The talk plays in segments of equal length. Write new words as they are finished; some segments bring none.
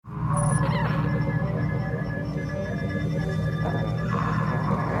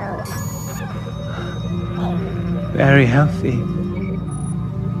very healthy.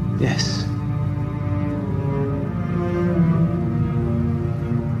 Yes.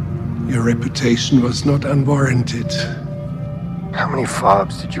 Your reputation was not unwarranted. How many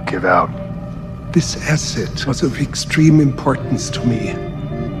fobs did you give out? This asset was of extreme importance to me.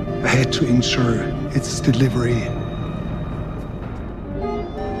 I had to ensure its delivery.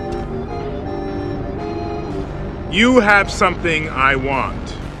 You have something I want.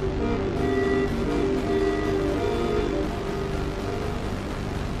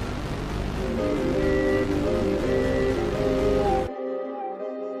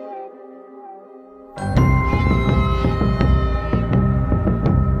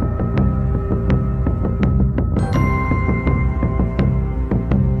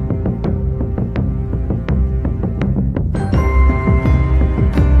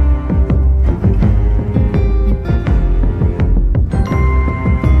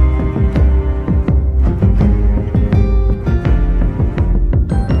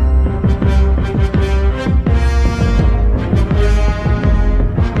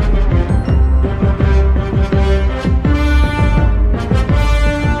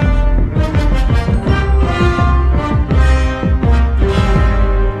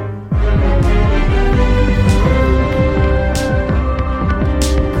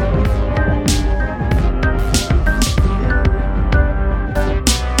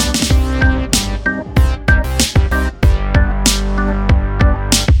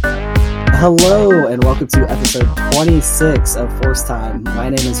 Hello and welcome to episode 26 of Force Time. My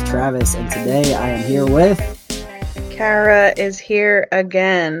name is Travis and today I am here with... Kara is here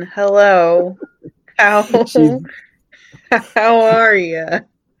again. Hello. How are you?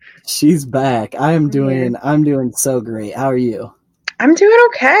 She's back. I'm doing so great. How are you? I'm doing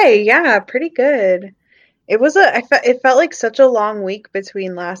okay. Yeah, pretty good. It felt like such a long week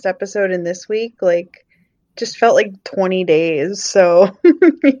between last episode and this week. Like, just felt like 20 days. So,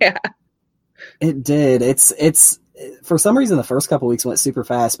 yeah. It did. It's for some reason the first couple weeks went super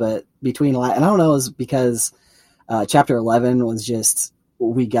fast, but and I don't know, it was because chapter 11 was just,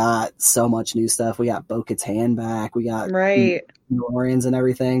 we got so much new stuff. We got Bo-Katan back. We got Mandalorians and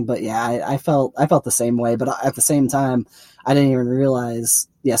everything. But yeah, I felt the same way. But at the same time, I didn't even realize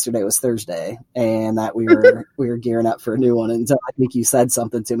yesterday was Thursday and that we were gearing up for a new one until I think you said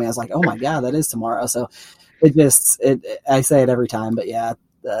something to me. I was like, oh my God, that is tomorrow. So I say it every time, but yeah.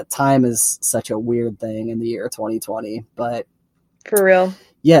 Time is such a weird thing in the year 2020, but for real.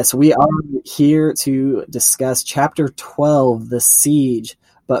 Yes, we are here to discuss chapter 12, The Siege.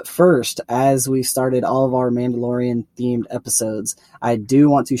 But first, as we started all of our Mandalorian themed episodes, I do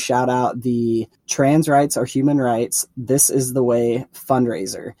want to shout out the Trans Rights Are Human Rights. This is the Way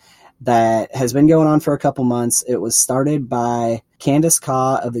fundraiser that has been going on for a couple months. It was started by Candace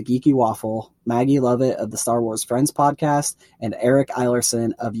Kaw of the Geeky Waffle, Maggie Lovett of the Star Wars Friends podcast, and Eric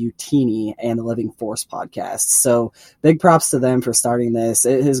Eilerson of Utini and the Living Force podcast. So big props to them for starting this.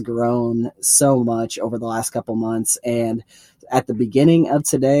 It has grown so much over the last couple months. And at the beginning of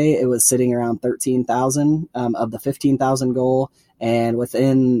today, it was sitting around 13,000 of the 15,000 goal. And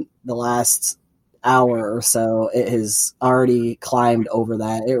within the last hour or so, it has already climbed over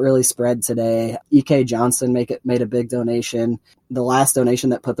that. It really spread today. E.K. Johnson made a big donation. The last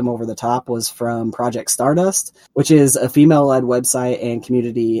donation that put them over the top was from Project Stardust, which is a female-led website and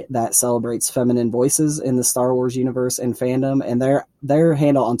community that celebrates feminine voices in the Star Wars universe and fandom. And their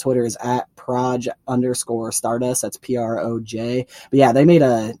handle on Twitter is @proj_stardust. That's PROJ. But yeah, they made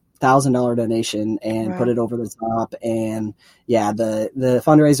a $1,000 donation and put it over the top. And yeah, the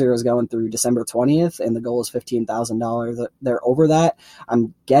fundraiser is going through December 20th and the goal is $15,000. They're over that.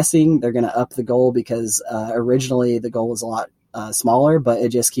 I'm guessing they're going to up the goal because originally the goal was a lot smaller, but it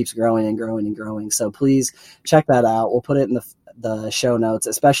just keeps growing and growing and growing. So please check that out. We'll put it in the show notes,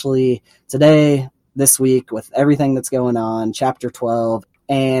 especially today, this week with everything that's going on, chapter 12,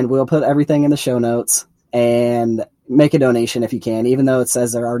 and we'll put everything in the show notes. And make a donation if you can, even though it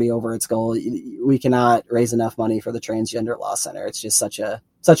says they're already over its goal. We cannot raise enough money for the Transgender Law Center. It's just such a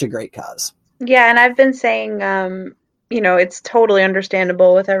great cause. Yeah, and I've been saying, it's totally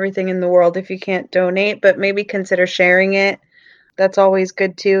understandable with everything in the world if you can't donate, but maybe consider sharing it. That's always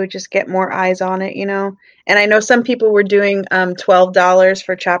good too. Just get more eyes on it, And I know some people were doing $12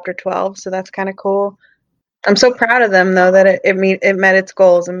 for chapter 12, so that's kind of cool. I'm so proud of them though that it met its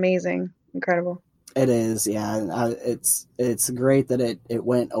goals. Amazing, incredible. It is, yeah. It's great that it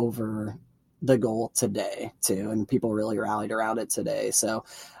went over the goal today too, and people really rallied around it today. So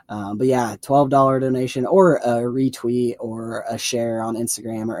But yeah, $12 donation or a retweet or a share on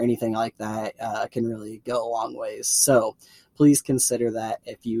Instagram or anything like that can really go a long ways. So please consider that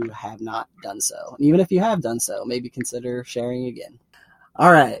if you have not done so. Even if you have done so, maybe consider sharing again.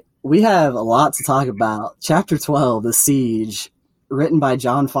 All right, we have a lot to talk about. Chapter 12, The Siege, written by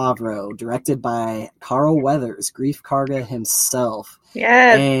Jon Favreau, directed by Carl Weathers, Greef Karga himself.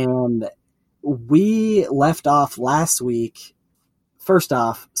 Yes. And we left off last week. First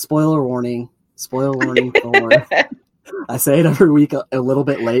off, spoiler warning for, I say it every week a little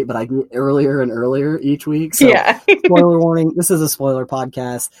bit late, but I get earlier and earlier each week. So Yeah. spoiler warning, this is a spoiler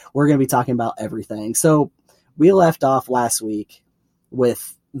podcast. We're going to be talking about everything. So we left off last week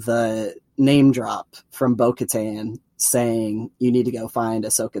with the name drop from Bo-Katan saying you need to go find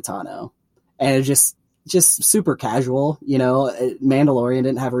Ahsoka Tano. And it just super casual, Mandalorian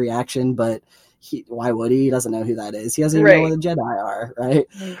didn't have a reaction, but why would he? He doesn't know who that is. He doesn't even know what the Jedi are, right?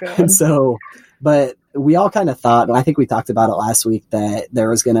 Oh, and so, but we all kind of thought, and I think we talked about it last week, that there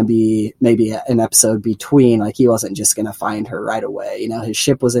was going to be maybe an episode between, like he wasn't just going to find her right away. His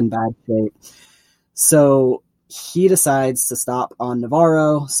ship was in bad shape. So he decides to stop on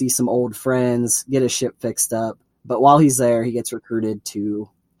Navarro, see some old friends, get his ship fixed up. But while he's there, he gets recruited to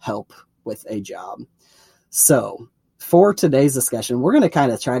help with a job. So for today's discussion, we're going to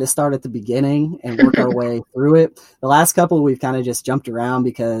kind of try to start at the beginning and work our way through it. The last couple, we've kind of just jumped around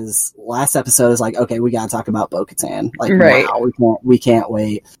because last episode is like, okay, we got to talk about Bo-Katan. Like, right. Wow, we can't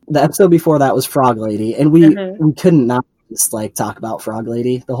wait. The episode before that was Frog Lady, and we couldn't not just like talk about Frog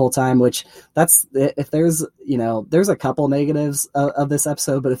Lady the whole time, which that's, if there's, there's a couple negatives of this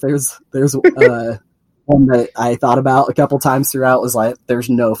episode, but if there's one that I thought about a couple times throughout was like, there's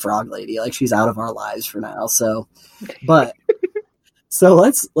no Frog Lady. Like, she's out of our lives for now. So, so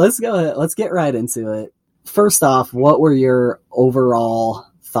let's go ahead. Let's get right into it. First off, what were your overall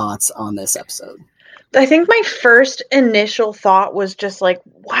thoughts on this episode? I think my first initial thought was just like,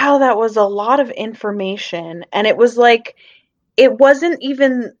 wow, that was a lot of information. And it was like, it wasn't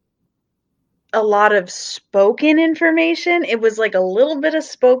even a lot of spoken information. It was like a little bit of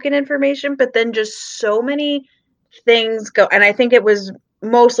spoken information, but then just so many things go. And I think it was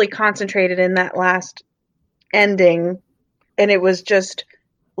mostly concentrated in that last ending. And it was just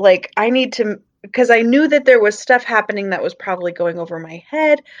like, because I knew that there was stuff happening that was probably going over my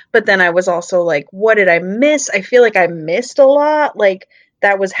head, but then I was also like, what did I miss? I feel like I missed a lot. Like,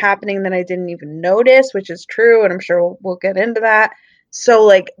 that was happening that I didn't even notice, which is true. And I'm sure we'll get into that. So,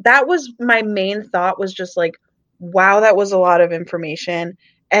 like, that was my main thought, was just like, wow, that was a lot of information.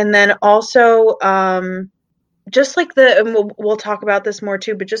 And then also, just like and we'll talk about this more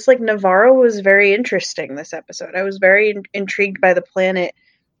too, but just like Navarro was very interesting this episode. I was very intrigued by the planet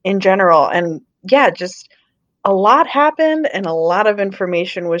in general. And yeah, just a lot happened and a lot of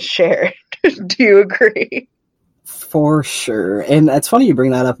information was shared. Do you agree? For sure. And it's funny you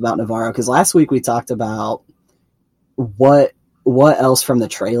bring that up about Navarro, because last week we talked about what else from the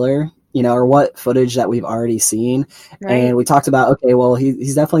trailer, or what footage that we've already seen. Right. And we talked about, okay, well,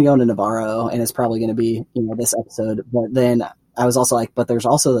 he's definitely going to Navarro, and it's probably going to be, this episode. But then I was also like, but there's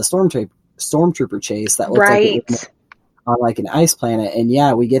also the stormtrooper chase that looks like it was on like an ice planet. And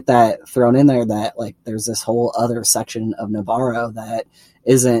yeah, we get that thrown in there, that like there's this whole other section of Navarro that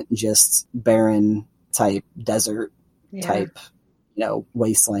isn't just barren type desert type,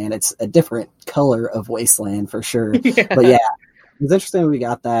 wasteland. It's a different color of wasteland for sure. Yeah. But yeah, it was interesting we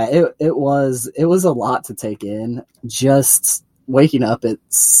got that. It was a lot to take in. Just waking up at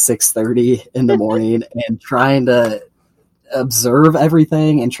 6:30 in the morning and trying to observe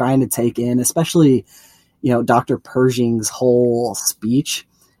everything and trying to take in, especially, Dr. Pershing's whole speech.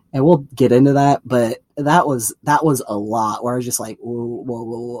 And we'll get into that, but that was a lot, where I was just like,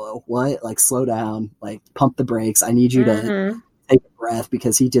 whoa, what? Like, slow down, like, pump the brakes. I need you to take a breath,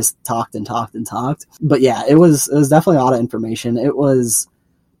 because he just talked and talked and talked. But yeah, it was definitely a lot of information. It was,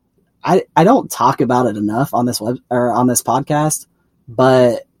 I don't talk about it enough on this on this podcast,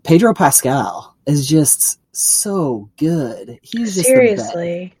 but Pedro Pascal is just so good. He's just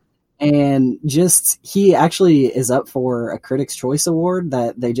seriously. And he actually is up for a Critics' Choice Award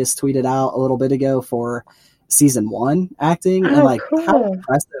that they just tweeted out a little bit ago for season 1 acting. And like, cool. How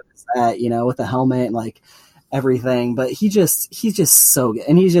impressive is that, with the helmet and like everything. But he's just so good.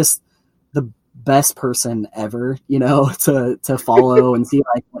 And he's just the best person ever, to follow and see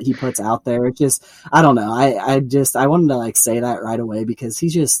like what he puts out there. It's just, I don't know. I wanted to like say that right away, because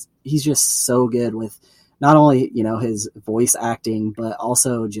he's just so good with not only, his voice acting, but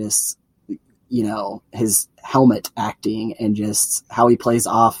also just, his helmet acting and just how he plays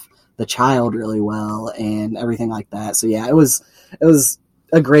off the child really well and everything like that. So yeah, it was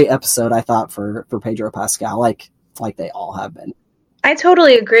a great episode, I thought, for Pedro Pascal, like they all have been. I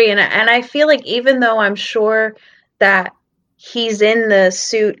totally agree. And I feel like even though I'm sure that he's in the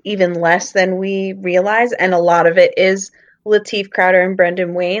suit even less than we realize, and a lot of it is Lateef Crowder and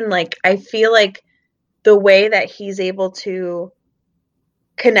Brendan Wayne, like I feel like the way that he's able to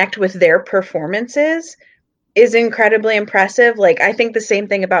connect with their performances is incredibly impressive. Like I think the same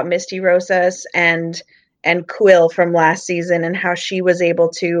thing about Misty Rosas and Quill from last season, and how she was able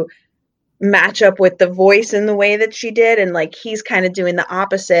to match up with the voice in the way that she did, and like he's kind of doing the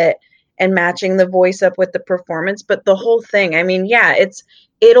opposite and matching the voice up with the performance. But the whole thing, I mean, yeah,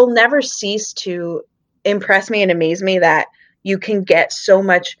 it'll never cease to impress me and amaze me that you can get so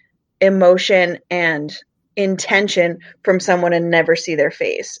much emotion and intention from someone and never see their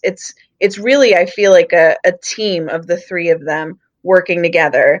face. It's really, I feel like a team of the three of them working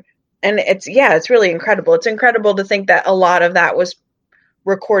together. And it's really incredible. It's incredible to think that a lot of that was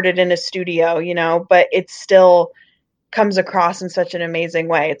recorded in a studio, you know, but it still comes across in such an amazing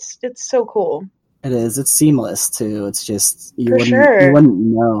way. It's so cool. It is. It's seamless too. It's just you sure. wouldn't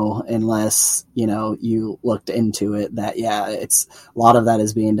know unless, you know, you looked into it that it's a lot of that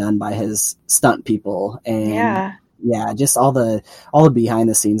is being done by his stunt people, and just all the behind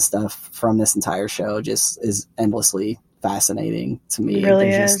the scenes stuff from this entire show just is endlessly fascinating to me. It really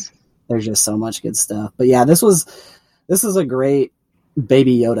is. There's just so much good stuff. But yeah, this is a great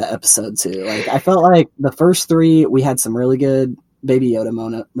Baby Yoda episode too. Like I felt like the first three we had some really good Baby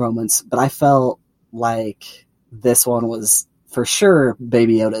Yoda moments, but I felt like this one was for sure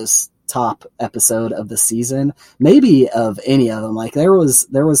Baby Yoda's top episode of the season, maybe of any of them. Like there was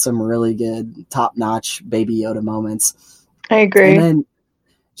some really good top-notch Baby Yoda moments. I agree. And then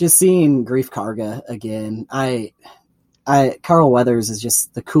just seeing Greef Karga again, Carl Weathers is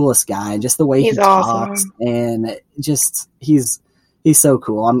just the coolest guy, and just the way he talks, and just he's so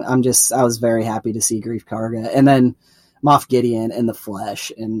cool. I was very happy to see Greef Karga, and then Moff Gideon in the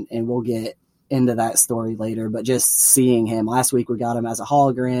flesh, and we'll get into that story later, but just seeing him last week, we got him as a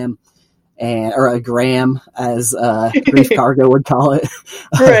hologram, or a gram, as Greef Karga would call it.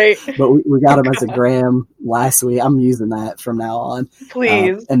 Right. But we got him as a gram last week. I'm using that from now on.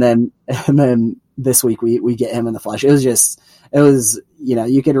 Please. And then this week we get him in the flesh. It was, you know,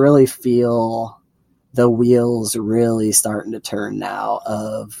 you could really feel the wheels really starting to turn now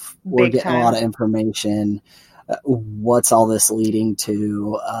of we're Big getting time. a lot of information. What's all this leading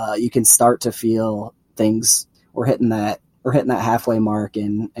to? You can start to feel things. We're hitting that halfway mark,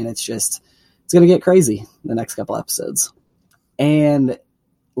 and it's going to get crazy the next couple episodes. And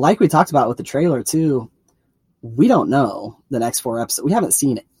like we talked about with the trailer too, we don't know the next 4 episodes. We haven't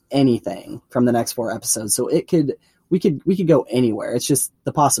seen anything from the next 4 episodes, so we could go anywhere. It's just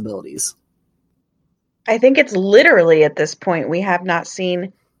the possibilities. I think it's literally at this point we have not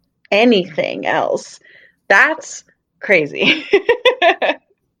seen anything else. That's crazy.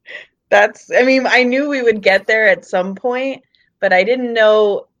 I mean, I knew we would get there at some point, but I didn't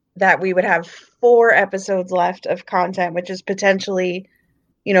know that we would have 4 episodes left of content, which is potentially,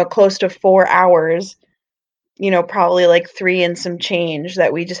 you know, close to 4 hours, you know, probably like 3 and some change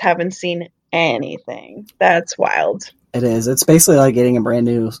that we just haven't seen anything. That's wild. It is. It's basically like getting a brand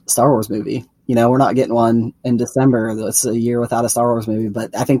new Star Wars movie. You know, we're not getting one in December. It's a year without a Star Wars movie,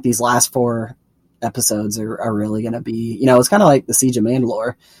 but I think these last 4 episodes are really going to be, you know, it's kind of like the Siege of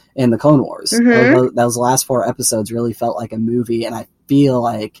Mandalore in the Clone Wars. Mm-hmm. Those last 4 episodes really felt like a movie, and I feel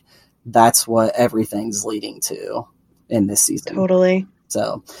like that's what everything's leading to in this season. Totally.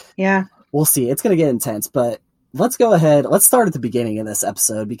 So, yeah, we'll see. It's going to get intense, but let's go ahead. Let's start at the beginning of this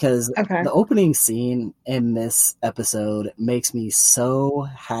episode, because the opening scene in this episode makes me so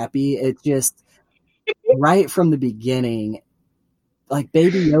happy. It just, right from the beginning, like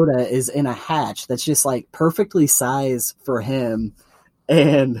Baby Yoda is in a hatch that's just like perfectly sized for him,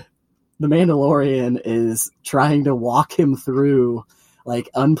 and the Mandalorian is trying to walk him through, like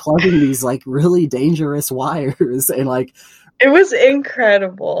unplugging these like really dangerous wires, and like it was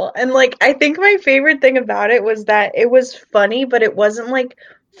incredible. And like I think my favorite thing about it was that it was funny, but it wasn't like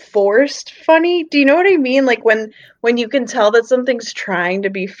forced funny. Do you know what I mean? Like when you can tell that something's trying to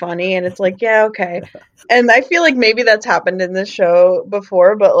be funny, and it's like, yeah, okay. And I feel like maybe that's happened in this show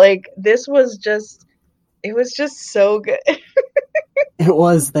before, but like this was just, it was just so good.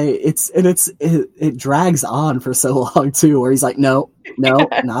 It drags on for so long too, where he's like, no,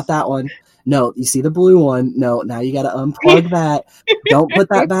 Yes. not that one. No, you see the blue one. No, now you got to unplug that. Don't put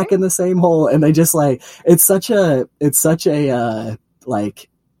that back in the same hole. And they just like, it's such a like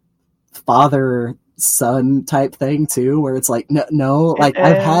father son type thing too, where it's like, no, like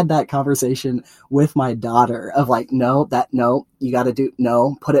I've had that conversation with my daughter of like, no, you got to do,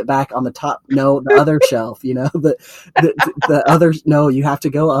 no, put it back on the top, no, the other shelf, you know, the other, no, you have to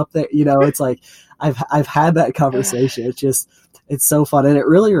go up there, you know. It's like I've had that conversation. It's so fun, and it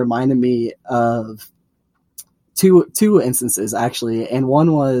really reminded me of two instances actually, and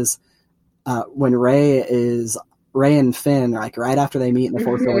one was when Rey and Finn, like right after they meet in the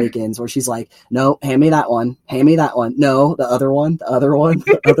Force Awakens, where she's like, no, hand me that one, no, the other one, the other one.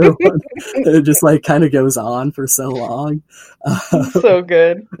 It just like kind of goes on for so long. So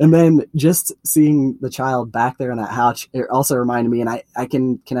good. And then just seeing the child back there on that couch, it also reminded me, and I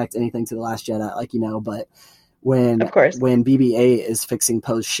can connect anything to The Last Jedi, like, you know, but when BB-8 is fixing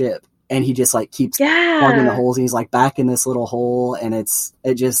Poe's ship, and he just like keeps plugging the holes, and he's like back in this little hole, and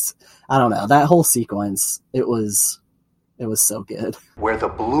it just, I don't know, that whole sequence, it was so good. Where the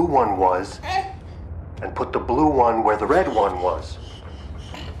blue one was, and put the blue one where the red one was.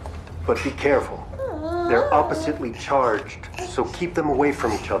 But be careful. They're oppositely charged, so keep them away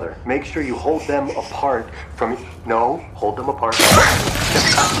from each other. Make sure you hold them apart from... No, hold them apart.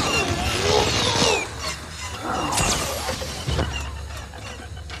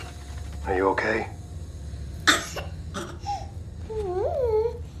 Are you okay?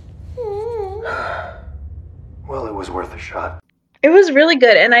 Well, it was worth a shot. It was really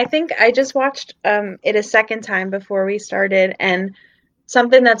good, and I think I just watched it a second time before we started, and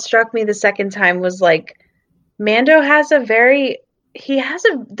something that struck me the second time was like Mando has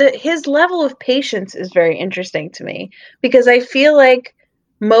his level of patience is very interesting to me, because I feel like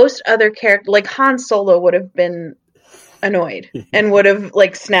most other characters, like Han Solo, would have been annoyed and would have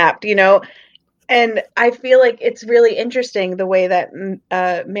like snapped, you know. And I feel like it's really interesting the way that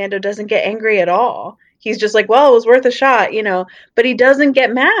Mando doesn't get angry at all. He's just like, well, it was worth a shot, you know, but he doesn't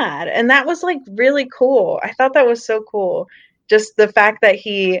get mad. And that was like really cool. I thought that was so cool. Just the fact that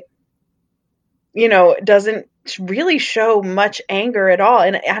he, you know, doesn't really show much anger at all.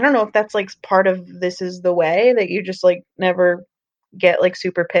 And I don't know if that's like part of This Is the Way, that you just like never get like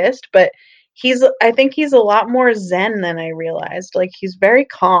super pissed, but I think he's a lot more zen than I realized. Like he's very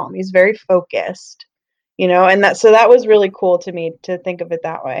calm. He's very focused, you know, and that was really cool to me to think of it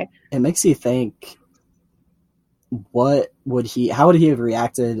that way. It makes you think, how would he have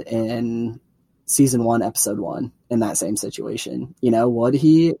reacted in season 1, episode 1 in that same situation? You know,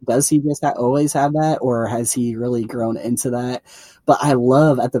 does he just always have that, or has he really grown into that? But I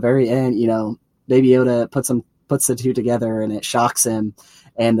love at the very end, you know, Baby Yoda puts the two together and it shocks him,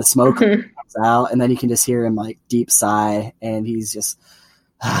 and the smoke comes out, and then you can just hear him like deep sigh, and he's just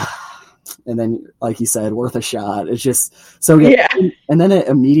and then, like you said, worth a shot. It's just so good. Yeah. And then it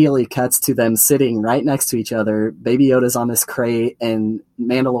immediately cuts to them sitting right next to each other. Baby Yoda's on this crate, and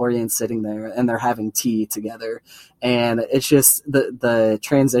Mandalorian's sitting there, and they're having tea together. And it's just the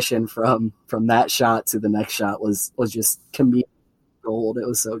transition from that shot to the next shot was just comedic gold. It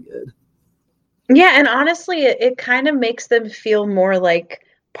was so good. Yeah, and honestly, it kind of makes them feel more like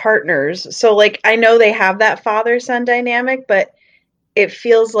partners. So, like, I know they have that father-son dynamic, but it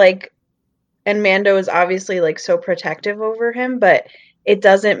feels like, and Mando is obviously like so protective over him, but it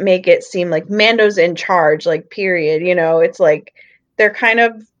doesn't make it seem like Mando's in charge, like, period. You know, it's like they're kind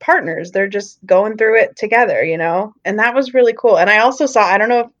of partners. They're just going through it together, you know? And that was really cool. And I also saw, I don't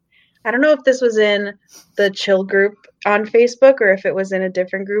know if this was in the Chill group on Facebook or if it was in a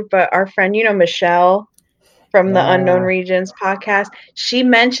different group, but our friend, you know, Michelle from the Unknown Regions podcast, she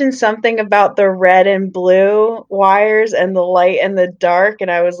mentioned something about the red and blue wires and the light and the dark, and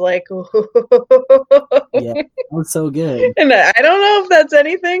I was like, yeah, that was so good. And I don't know if that's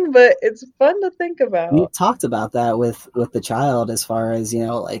anything, but it's fun to think about. We talked about that with the child, as far as, you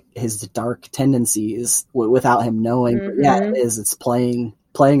know, like his dark tendencies without him knowing. Mm-hmm. But yeah, it's playing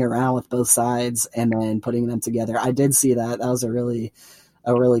around with both sides and then putting them together. I did see that. That was a really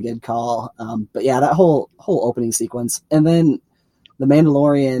good call. But yeah, that whole opening sequence, and then the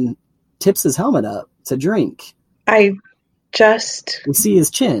Mandalorian tips his helmet up to drink. We see his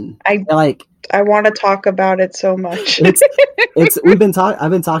chin. I want to talk about it so much. I've been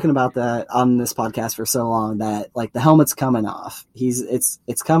talking about that on this podcast for so long, that like the helmet's coming off.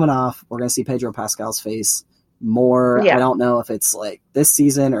 It's coming off. We're going to see Pedro Pascal's face more. Yeah. I don't know if it's like this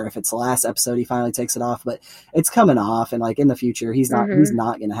season or if it's the last episode he finally takes it off, but it's coming off, and like in the future he's not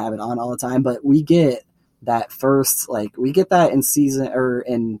going to have it on all the time. But we get that in season, or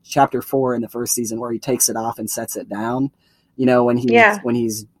in chapter 4 in the first season, where he takes it off and sets it down, you know, when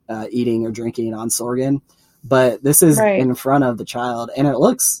he's eating or drinking on Sorgan. But this is in front of the child, and it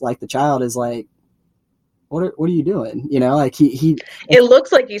looks like the child is like what are you doing? You know, like he it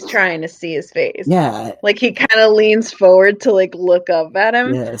looks like he's trying to see his face. yeah. Like he kind of leans forward to like look up at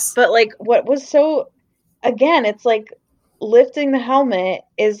him. Yes. But like what was so, again, it's like lifting the helmet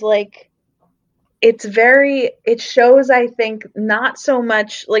is like, it shows, I think, not so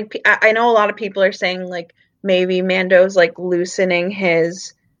much like, I know a lot of people are saying like maybe Mando's like loosening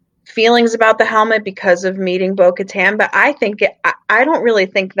his feelings about the helmet because of meeting Bo-Katan, but I don't really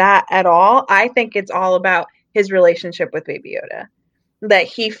think that at all. I think it's all about his relationship with Baby Yoda, that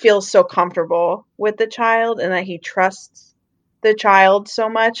he feels so comfortable with the child and that he trusts the child so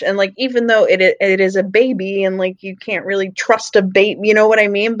much. And like, even though it is a baby and like you can't really trust a baby, you know what I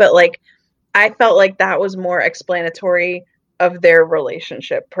mean? But like, I felt like that was more explanatory of their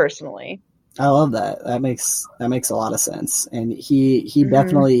relationship personally. I love that. That makes a lot of sense. And he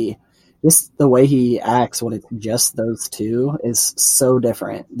definitely, just the way he acts when it's just those two is so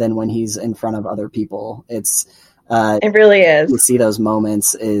different than when he's in front of other people. It really is. You see those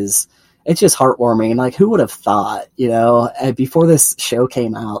moments it's just heartwarming. And like, who would have thought, you know, before this show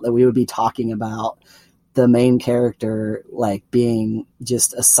came out that we would be talking about the main character like being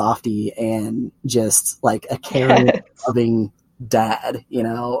just a softie and just like a caring, loving dad, you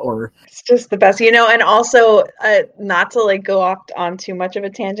know, or it's just the best, you know. And also not to like go off on too much of a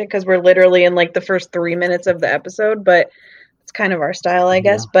tangent because we're literally in like the first 3 minutes of the episode, but it's kind of our style, I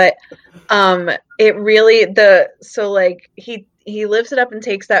guess. But it really so like he lifts it up and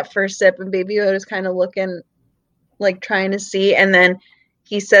takes that first sip and Baby Yoda's kind of looking like trying to see, and then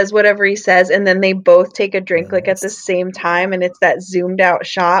he says whatever he says, and then they both take a drink like at the same time, and it's that zoomed out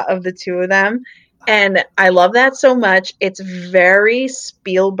shot of the two of them. And I love that so much. It's very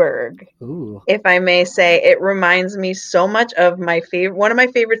Spielberg, if I may say. It reminds me so much of one of my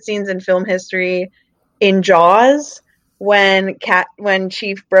favorite scenes in film history in Jaws, when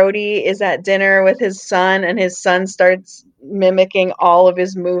Chief Brody is at dinner with his son and his son starts mimicking all of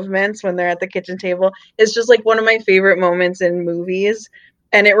his movements when they're at the kitchen table. It's just like one of my favorite moments in movies.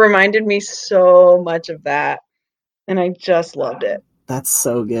 And it reminded me so much of that. And I just loved it. That's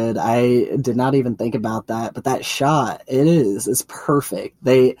so good. I did not even think about that, but that shot, it's perfect.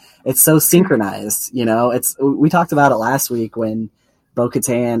 It's so synchronized, you know. We talked about it last week when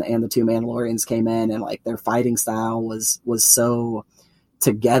Bo-Katan and the two Mandalorians came in, and like their fighting style was so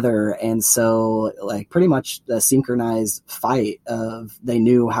together, and so like pretty much the synchronized fight of they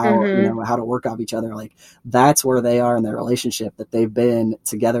knew how you know how to work off each other. Like that's where they are in their relationship, that they've been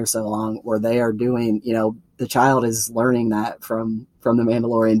together so long, where they are doing, you know, the child is learning that from the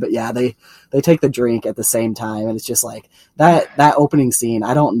Mandalorian. But yeah, they take the drink at the same time, and it's just like that opening scene.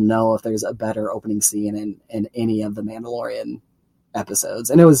 I don't know if there's a better opening scene in any of the Mandalorian episodes,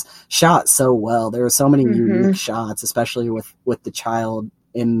 and it was shot so well. There were so many unique shots, especially with the child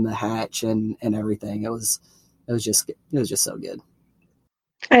in the hatch and everything. It was just so good.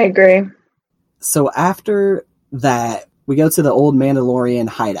 I agree. So after that, we go to the old Mandalorian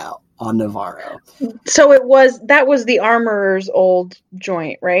hideout on Navarro. So that was the armorer's old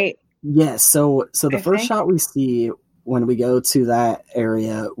joint, right? Yes. So the first shot we see when we go to that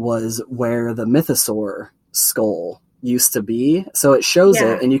area was where the mythosaur skull used to be. So it shows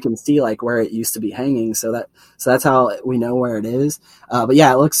it, and you can see like where it used to be hanging. So that's how we know where it is. But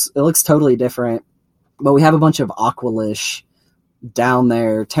yeah, it looks totally different. But we have a bunch of Aqualish down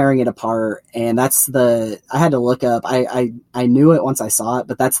there tearing it apart, and that's I had to look up. I knew it once I saw it,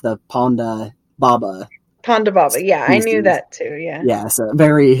 but that's the Ponda Baba. Yeah, I knew that too. Yeah. Yeah. So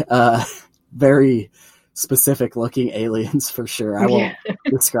very very specific looking aliens for sure. I won't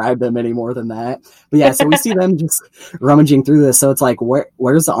describe them any more than that. But yeah, so we see them just rummaging through this. So it's like,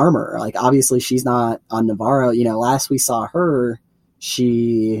 where's the armor? Like, obviously she's not on Navarro. You know, last we saw her,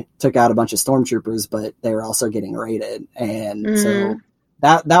 she took out a bunch of stormtroopers, but they were also getting raided. And so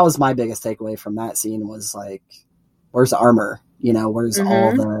that was my biggest takeaway from that scene was like, where's the armor? You know, where's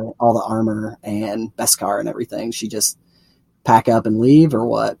all the armor and Beskar and everything? She just pack up and leave or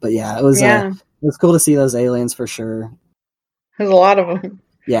what? But yeah, it was cool to see those aliens for sure. There's a lot of them.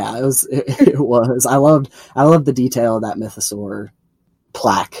 Yeah, it was. I loved the detail of that mythosaur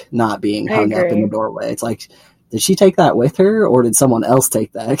plaque not being hung up in the doorway. It's like, did she take that with her, or did someone else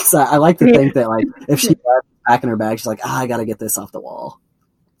take that? Because I like to think that like if she left back in her bag, she's like, I got to get this off the wall.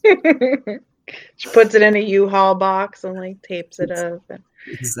 She puts it in a U-Haul box and like tapes it up.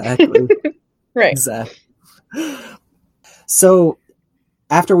 Exactly. Right. Exactly. So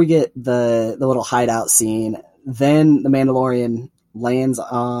after we get the little hideout scene, then the Mandalorian lands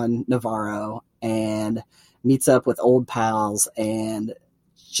on Navarro and meets up with old pals, and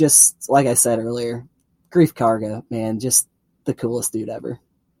just like I said earlier, Greef Karga, man, just the coolest dude ever.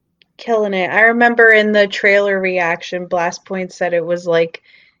 killing it. I remember in the trailer reaction, Blast Point said it was like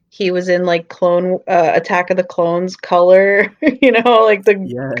he was in like clone Attack of the Clones color, you know, like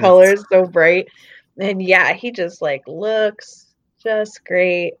the color is so bright. And yeah, he just like looks just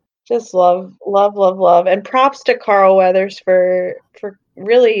great. Just love. And props to Carl Weathers for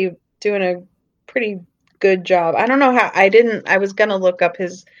really doing a pretty good job. I don't know how I was gonna look up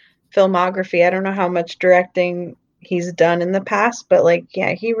his filmography. I don't know how much directing he's done in the past, but like,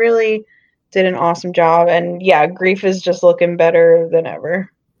 yeah, he really did an awesome job. And yeah, Greef is just looking better than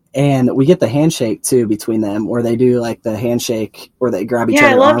ever. And we get the handshake too between them, where they do like the handshake where they grab each other.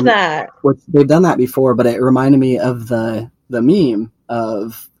 Yeah, I love that. Which they've done that before, but it reminded me of the meme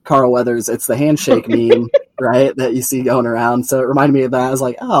of Carl Weathers. It's the handshake meme, right? That you see going around. So it reminded me of that. I was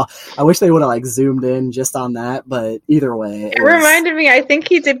like, oh, I wish they would have like zoomed in just on that. But either way, it reminded me. I think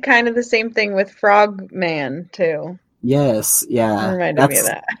he did kind of the same thing with Frogman too. Yes, yeah. It reminded me of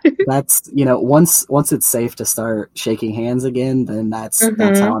that. That's, you know, once it's safe to start shaking hands again, then that's how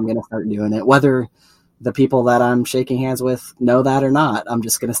I'm going to start doing it. Whether the people that I'm shaking hands with know that or not, I'm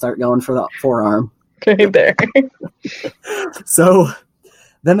just going to start going for the forearm. Right there. So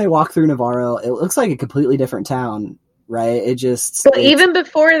then they walk through Navarro. It looks like a completely different town, right? But even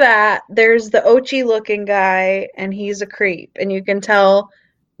before that, there's the Ochi looking guy, and he's a creep, and you can tell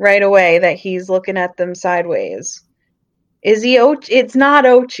right away that he's looking at them sideways. Is he Ochi? It's not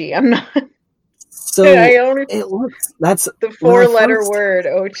Ochi. I'm not. So it looks, that's the 4-letter word,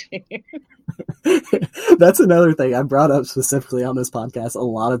 Ochi. That's another thing I brought up specifically on this podcast a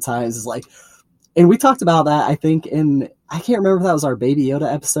lot of times is like, and we talked about that, I think I can't remember if that was our Baby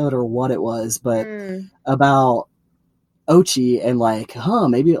Yoda episode or what it was, but about Ochi and like,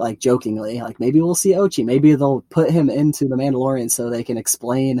 maybe like jokingly, like maybe we'll see Ochi. Maybe they'll put him into The Mandalorian so they can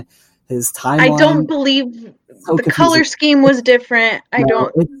explain his timeline. I don't believe the color scheme was different.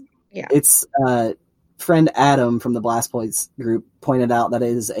 It's friend Adam from the Blast Points group pointed out that it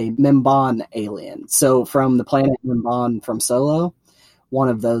is a Mimban alien. So from the planet Mimban from Solo, one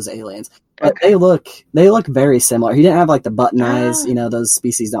of those aliens. But they look very similar. He didn't have like the button eyes. You know, those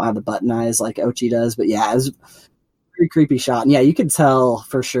species don't have the button eyes like Ochi does. But yeah, it was a pretty creepy shot. And yeah, you could tell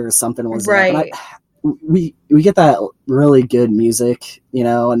for sure something was right. We get that really good music, you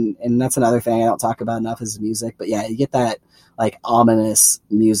know, and that's another thing I don't talk about enough is music. But yeah, you get that like ominous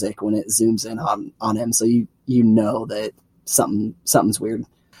music when it zooms in on him, so you know that something's weird.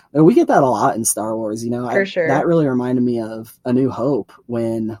 And we get that a lot in Star Wars, you know. For sure. That really reminded me of A New Hope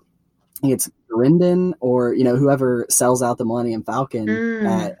when it's Rendon or, you know, whoever sells out the Millennium Falcon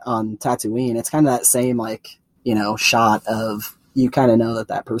on Tatooine. It's kind of that same, like, you know, shot of you kind of know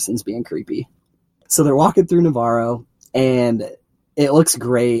that person's being creepy. So they're walking through Navarro and it looks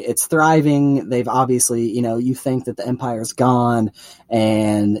great. It's thriving. They've obviously, you know, you think that the Empire's gone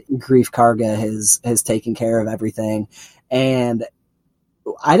and Greef Karga has taken care of everything. And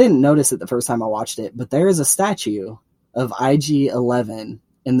I didn't notice it the first time I watched it, but there is a statue of IG-11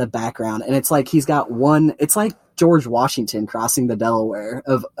 in the background, and it's like he's got it's like George Washington crossing the Delaware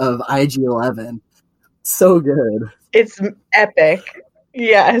of IG-11. So good. It's epic.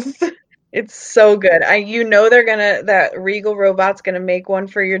 Yes. It's so good. You know that Regal Robot's gonna make one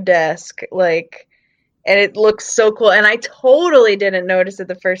for your desk, like, and it looks so cool. And I totally didn't notice it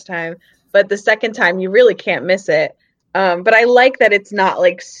the first time, but the second time you really can't miss it. But I like that it's not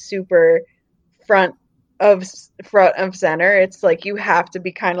like super front of center. It's like you have to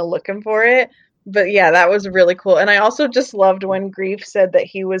be kind of looking for it. But yeah, that was really cool. And I also just loved when Greef said that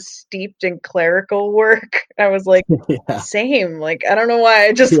he was steeped in clerical work. I was like, same. Like, I don't know why.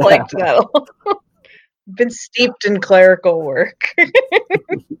 I just liked that a lot. Been steeped in clerical work.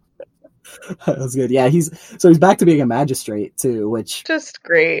 That was good. Yeah, he's back to being a magistrate too, which just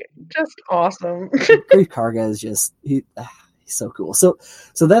great, just awesome. Greef Karga is just he's so cool. So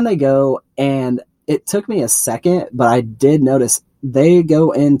then they go, and it took me a second, but I did notice they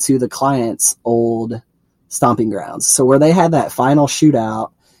go into the client's old stomping grounds. So where they had that final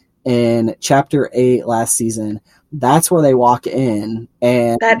shootout in Chapter 8 last season, that's where they walk in.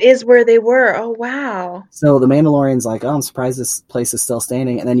 And that is where they were. Oh, wow. So the Mandalorian's like, oh, I'm surprised this place is still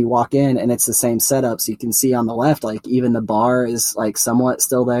standing. And then you walk in, and it's the same setup. So you can see on the left, like, even the bar is, like, somewhat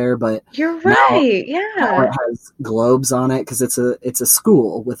still there. But you're right, now it has globes on it because it's a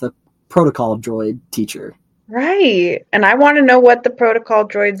school with a protocol droid teacher. Right. And I want to know what the protocol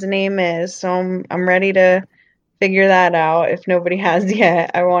droid's name is. So I'm ready to figure that out if nobody has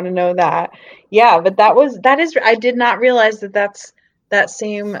yet. I want to know that. Yeah, but that is I did not realize that's that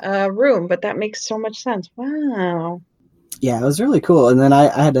same room, but that makes so much sense. Wow. Yeah, it was really cool. And then I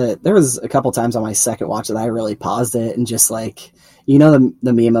had to, there was a couple times on my second watch that I really paused it and just like, you know,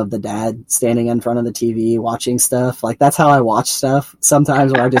 the meme of the dad standing in front of the TV watching stuff. Like, that's how I watch stuff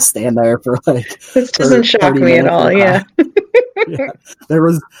sometimes, where I just stand there for like. This doesn't shock me at all. Yeah. Yeah. There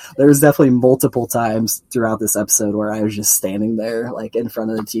was definitely multiple times throughout this episode where I was just standing there, like in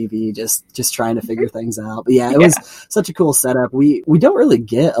front of the TV, just trying to figure things out. But yeah, it was such a cool setup. We don't really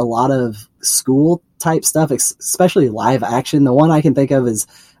get a lot of school type stuff, especially live action. The one I can think of is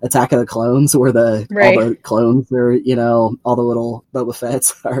Attack of the Clones, where all the clones are, you know, all the little Boba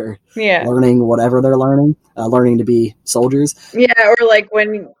Fett's are learning whatever they're learning to be soldiers. Yeah, or like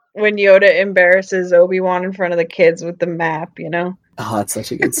when Yoda embarrasses Obi-Wan in front of the kids with the map, you know? Oh, that's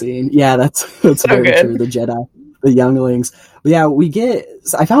such a good scene. Yeah, that's so very good. true. The Jedi, the younglings. But yeah,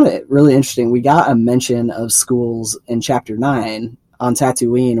 I found it really interesting. We got a mention of schools in Chapter 9 on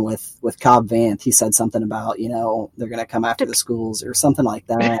Tatooine with Cobb Vanth. He said something about, you know, they're going to come after the schools or something like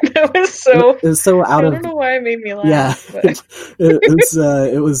that. It was so out of... I don't know why it made me laugh. Yeah,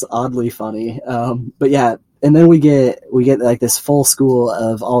 it was oddly funny. But yeah, and then we get like this full school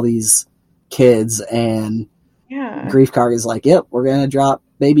of all these kids, and Grief Karg is like, yep, we're going to drop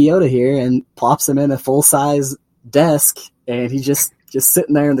Baby Yoda here, and plops him in a full-size desk, and he's just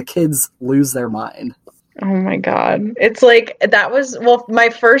sitting there, and the kids lose their mind. Oh my God. It's like, my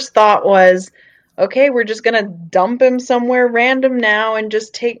first thought was, okay, we're just going to dump him somewhere random now and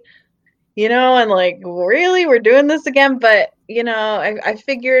just take, you know, and like, really, we're doing this again? But, you know, I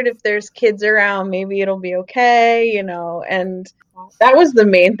figured if there's kids around, maybe it'll be okay, you know, and that was the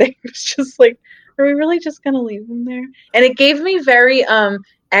main thing. It was just like, are we really just going to leave him there? And it gave me very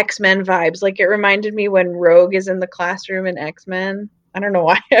X-Men vibes. Like, it reminded me when Rogue is in the classroom in X-Men. I don't know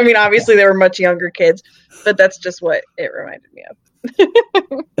why. I mean, obviously they were much younger kids, but that's just what it reminded me of.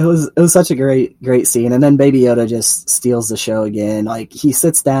 It was such a great scene. And then Baby Yoda just steals the show again. Like, he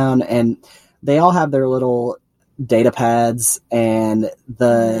sits down and they all have their little data pads, and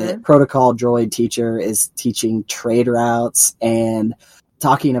the protocol droid teacher is teaching trade routes and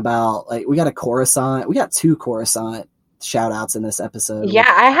talking about, like, we got two Coruscant shout outs in this episode. Yeah,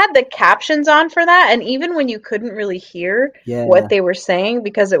 I had the captions on for that, and even when you couldn't really hear what they were saying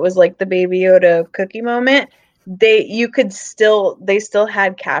because it was like the Baby Yoda cookie moment, they still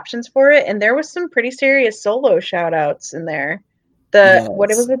had captions for it, and there was some pretty serious Solo shout outs in there. What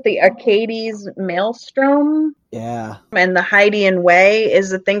was it? The Arcades Maelstrom? Yeah. And the Heidi and Way is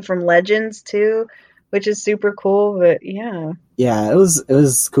the thing from Legends too, which is super cool, but yeah. Yeah, it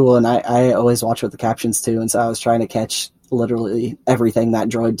was cool, and I always watch with the captions too, and so I was trying to catch literally everything that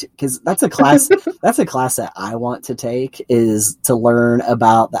droid, because that's a class that I want to take, is to learn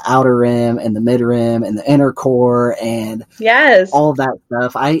about the outer rim and the mid rim and the inner core and all of that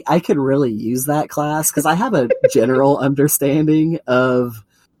stuff. I could really use that class because I have a general understanding of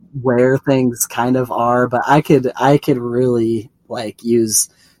where things kind of are, but I could really like use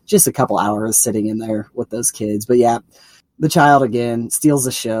just a couple hours sitting in there with those kids. But yeah, the child again steals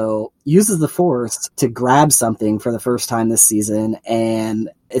the show, uses the Force to grab something for the first time this season, and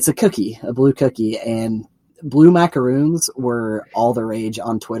it's a blue cookie, and blue macaroons were all the rage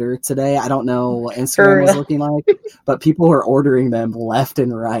on Twitter today. I don't know what Instagram was looking like, but people were ordering them left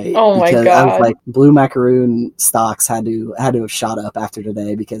and right. Oh my God. I was like, blue macaroon stocks had to have shot up after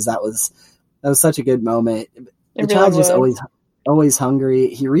today, because that was such a good moment. The child's just always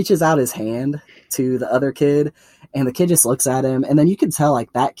hungry. He reaches out his hand to the other kid, and the kid just looks at him, and then you can tell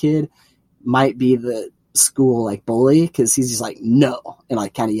like that kid might be the school like bully, because he's just like, no, and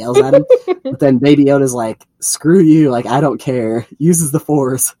like kind of yells at him. But then Baby Yoda's like, screw you, like I don't care, uses the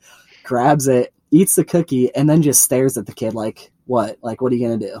Force, grabs it, eats the cookie, and then just stares at the kid like, what are you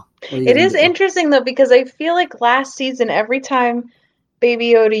gonna do? It is interesting though, because I feel like last season every time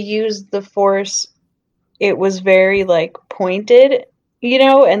Baby Yoda used the Force, it was very like pointed, you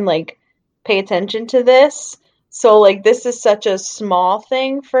know, and like pay attention to this. So like this is such a small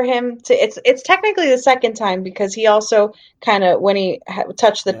thing for him to. It's technically the second time, because he also kind of, when he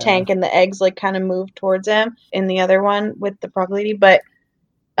touched the tank and the eggs like kind of moved towards him in the other one with the Prog Lady. But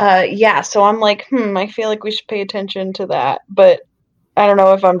so I'm like, I feel like we should pay attention to that. But I don't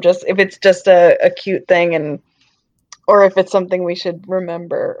know if it's just a cute thing, or if it's something we should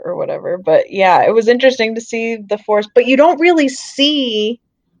remember or whatever. But yeah, it was interesting to see the Force, but you don't really see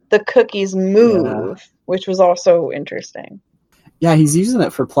the cookies move, which was also interesting. Yeah, he's using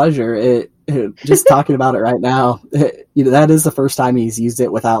it for pleasure. Just talking about it right now, that is the first time he's used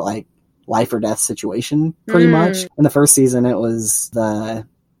it without like life or death situation, pretty much. In the first season, it was the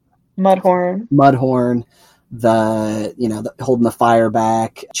Mudhorn, the holding the fire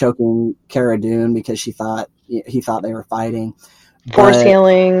back, choking Cara Dune because he thought they were fighting. Force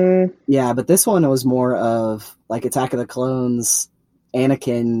healing. Yeah, but this one was more of like Attack of the Clones.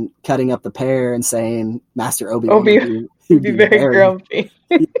 Anakin cutting up the pear and saying Master Obi-Wan would be very grumpy.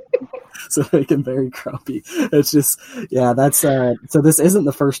 So make him very grumpy. It's just, yeah, that's, so this isn't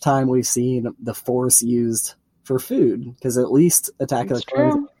the first time we've seen the Force used for food, because at least Attack of the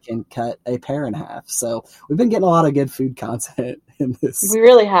Clones can cut a pear in half. So we've been getting a lot of good food content in this. We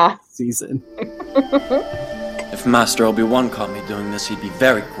really have. Season. If Master Obi-Wan caught me doing this, he'd be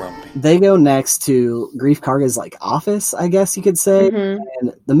very grumpy. They go next to Grief Karga's like office, I guess you could say,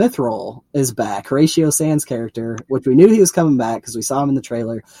 and the Mythrol is back. Horatio Sands' character, which we knew he was coming back because we saw him in the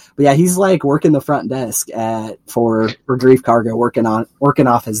trailer. But yeah, he's like working the front desk for Grief Karga, working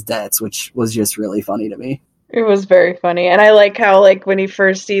off his debts, which was just really funny to me. It was very funny, and I like how like when he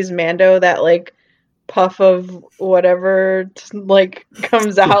first sees Mando, that like puff of whatever like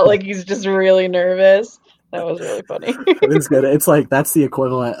comes out, like he's just really nervous. That was really funny. It's good. It's like that's the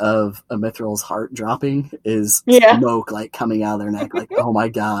equivalent of a Mythrol's heart dropping, is smoke like coming out of their neck, like oh my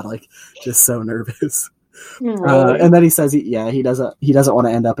god, like just so nervous. Really? And then he says he doesn't want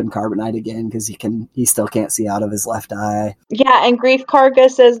to end up in carbonite again because he still can't see out of his left eye. Yeah, and Grief Karga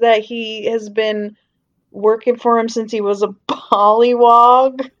says that he has been working for him since he was a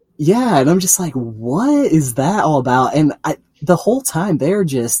pollywog. Yeah, and I'm just like, what is that all about? And the whole time they're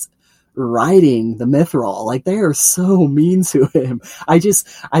just riding the Mythrol, like they are so mean to him. I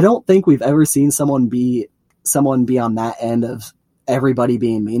don't think we've ever seen someone be on that end of everybody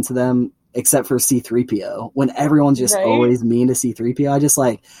being mean to them, except for C-3PO. When everyone's just always mean to C-3PO, I just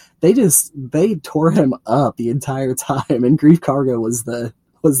like they tore him up the entire time, and Grief Karga was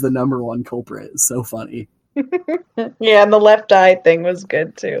the number one culprit. It's so funny. Yeah, and the left eye thing was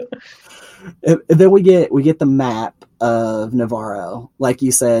good too. And then we get the map of Navarro. Like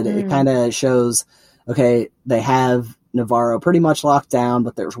you said, it kind of shows, okay, they have Navarro pretty much locked down,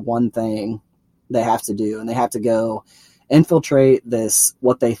 but there's one thing they have to do, and they have to go infiltrate this,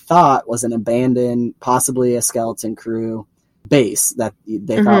 what they thought was an abandoned, possibly a skeleton crew base that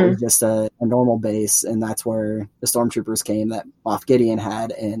they thought was just a normal base, and that's where the stormtroopers came that Moff Gideon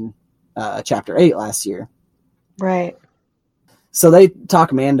had in Chapter 8 last year. Right. So they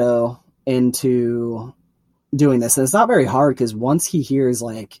talk Mando into doing this, and it's not very hard because once he hears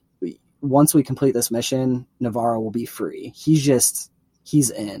like, once we complete this mission, Navarro will be free. He's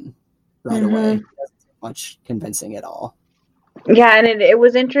in right away. It doesn't take much convincing at all. Yeah, and it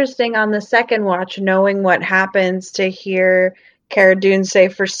was interesting on the second watch, knowing what happens, to hear Cara Dune say,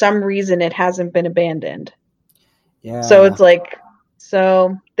 for some reason it hasn't been abandoned. Yeah. So it's like,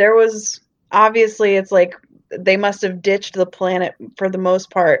 so there was, obviously it's like they must have ditched the planet for the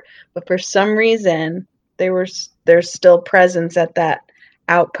most part, but for some reason there's still presence at that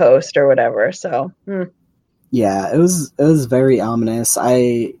outpost or whatever. So yeah, it was very ominous.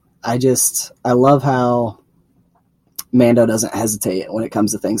 I love how Mando doesn't hesitate when it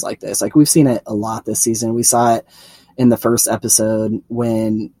comes to things like this. Like, we've seen it a lot this season. We saw it in the first episode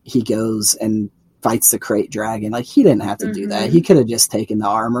when he goes and fights the Krayt Dragon. Like, he didn't have to do that. He could have just taken the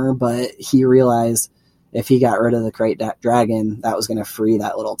armor, but he realized if he got rid of the Krayt Dragon, that was going to free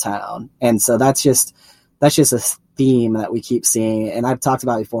that little town. And so that's just a theme that we keep seeing. And I've talked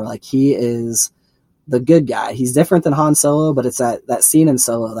about before, like, he is the good guy. He's different than Han Solo, but it's that scene in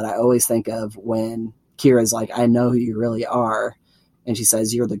Solo that I always think of when Kira's like, I know who you really are. And she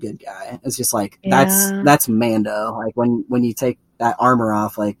says, you're the good guy. It's just like, that's Mando. Like, when you take that armor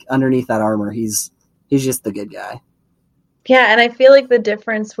off, like, underneath that armor, he's just the good guy. Yeah, and I feel like the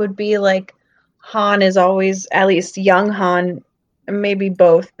difference would be, like, Han is always, at least young Han, maybe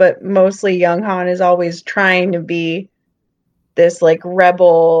both, but mostly young Han is always trying to be this, like,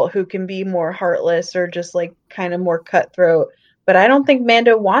 rebel who can be more heartless or just, like, kind of more cutthroat. But I don't think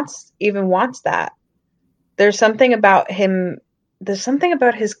Mando wants that. There's something about him,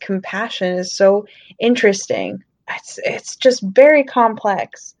 his compassion is so interesting. It's just very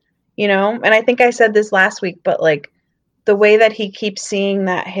complex, you know? And I think I said this last week, but, like, the way that he keeps seeing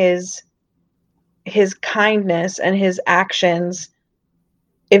that his kindness and his actions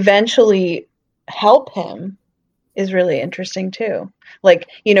eventually help him is really interesting too. Like,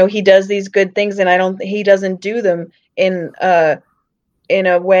 you know, he does these good things, and he doesn't do them in a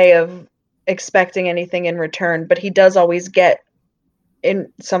way of expecting anything in return, but he does always get in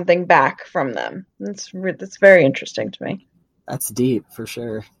something back from them. That's very interesting to me. That's deep for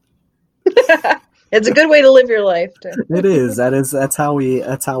sure. It's a good way to live your life too. It is. That's how we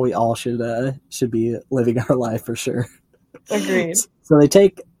all should be living our life for sure. Agreed. So they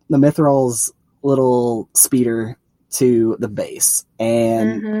take the Mythrol's little speeder to the base,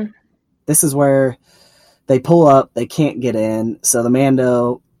 and this is where they pull up. They can't get in, so the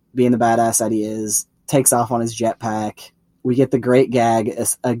Mando, being the badass that he is, takes off on his jetpack, we get the great gag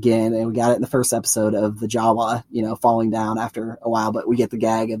again, and we got it in the first episode of the Jawa, falling down after a while, but we get the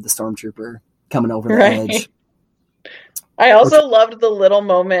gag of the stormtrooper coming over the edge. I also loved the little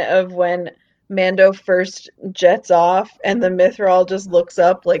moment of when Mando first jets off and the Mythrol just looks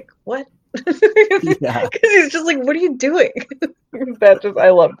up like, what? Yeah. Because he's just like, what are you doing? I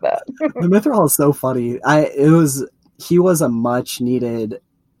loved that. The Mythrol is so funny. He was a much needed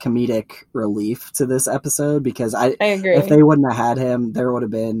comedic relief to this episode, because I agree. If they wouldn't have had him, there would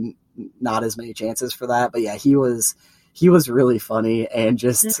have been not as many chances for that. But yeah, he was really funny, and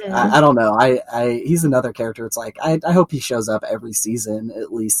just I don't know. He's another character. It's like I hope he shows up every season,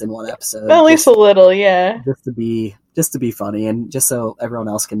 at least in one episode. At least a little, yeah. Just to be funny, and just so everyone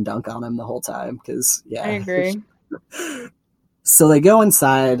else can dunk on him the whole time. Because yeah, I agree. So they go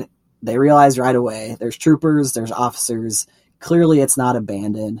inside. They realize right away there's troopers, there's officers. Clearly, it's not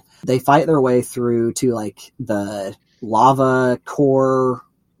abandoned. They fight their way through to like the lava core,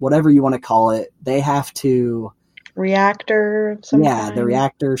 whatever you want to call it. They have to reactor. Yeah, the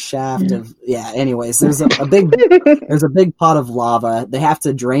reactor shaft of Anyways, there's a big there's a big pot of lava. They have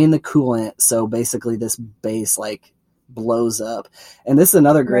to drain the coolant, so basically this base like blows up. And this is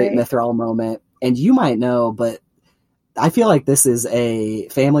another great Mythrol moment. And you might know, but I feel like this is a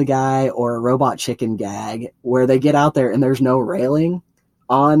Family Guy or a Robot Chicken gag where they get out there and there's no railing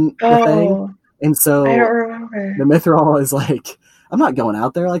on the thing. And so I don't remember. The Mythrol is like, I'm not going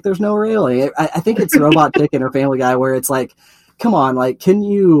out there. Like, there's no railing. I think it's Robot Chicken or Family Guy where it's like, come on, like, can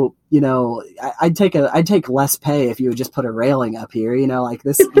you, I'd take less pay if you would just put a railing up here, like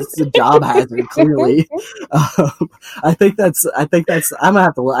this is a job hazard, clearly. I think that's, I'm gonna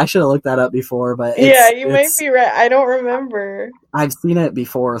have to, I should have looked that up before, but you might be right. I don't remember. I've seen it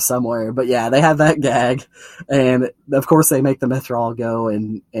before somewhere, but yeah, they have that gag. And of course they make the Mythrol go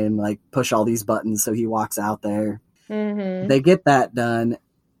and like push all these buttons. So he walks out there. Mm-hmm. They get that done.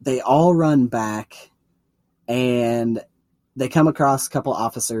 They all run back, and they come across a couple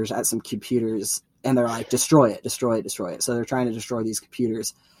officers at some computers, and they're like, destroy it, destroy it, destroy it. So they're trying to destroy these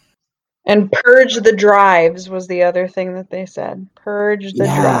computers. And purge the drives was the other thing that they said. Purge the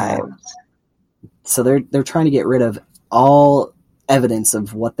drives. So they're trying to get rid of all evidence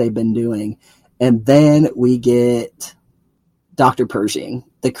of what they've been doing. And then we get Dr. Pershing,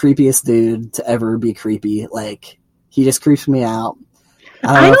 the creepiest dude to ever be creepy. Like, he just creeps me out.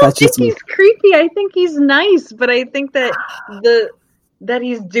 I don't think he's creepy. I think he's nice, but I think that that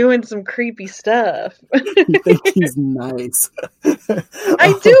he's doing some creepy stuff. You think he's nice?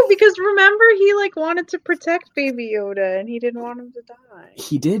 I do, because remember he like wanted to protect Baby Yoda, and he didn't want him to die.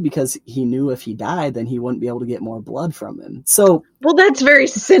 He did, because he knew if he died, then he wouldn't be able to get more blood from him. So, well, that's very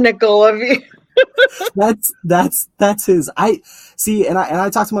cynical of you. that's his. I see, and I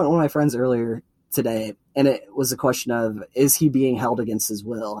talked to one of my friends earlier today, and it was a question of, is he being held against his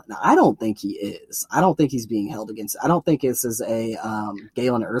will? Now, I don't think he is. I don't think he's being held against. I don't think this is a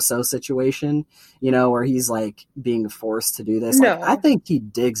Galen Erso situation, where he's like being forced to do this. No. Like, I think he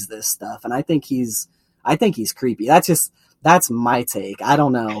digs this stuff, and I think he's creepy. That's my take. I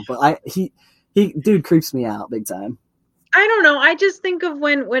don't know, but he dude creeps me out big time. I don't know. I just think of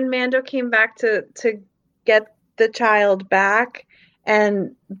when Mando came back to get the child back,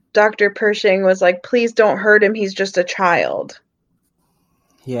 and Dr. Pershing was like, please don't hurt him. He's just a child.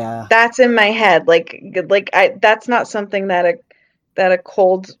 Yeah. That's in my head. That's not something that a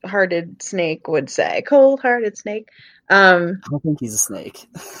cold-hearted snake would say. Cold-hearted snake. I don't think he's a snake.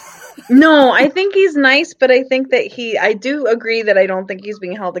 No, I think he's nice, but I think that I do agree that I don't think he's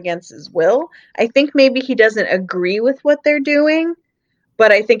being held against his will. I think maybe he doesn't agree with what they're doing,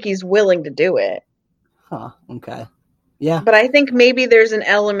 but I think he's willing to do it. Huh, okay. Yeah. But I think maybe there's an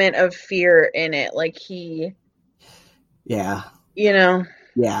element of fear in it. Like Yeah. Yeah,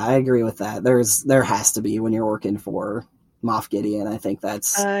 I agree with that. There has to be when you're working for Moff Gideon. I think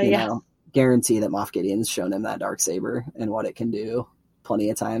that's, guarantee that Moff Gideon's shown him that Darksaber and what it can do plenty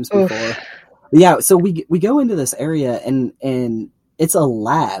of times before. Yeah, so we go into this area and it's a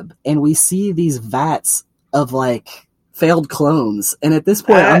lab, and we see these vats of like failed clones, and at this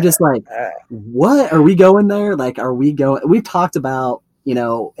point I'm just like, what are we going there? Like, are we going? We've talked about, in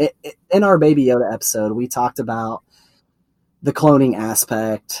our Baby Yoda episode, we talked about the cloning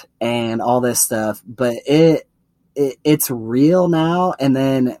aspect and all this stuff, but it's real now. And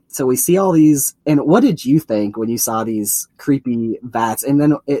then so we see all these, and what did you think when you saw these creepy vats? And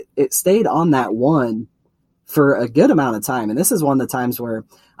then it stayed on that one for a good amount of time, and this is one of the times where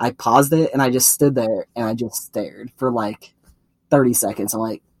I paused it and I just stood there and I just stared for like 30 seconds. I'm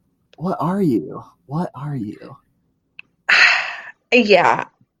like, what are you?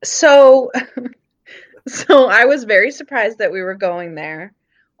 So I was very surprised that we were going there.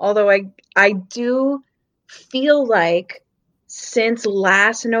 Although I do feel like since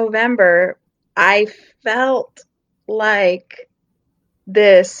last November, I felt like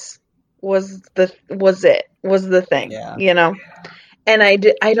this was the thing, Yeah. you know? And I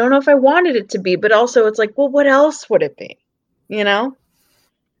don't know if I wanted it to be, but also it's like, well, what else would it be? You know?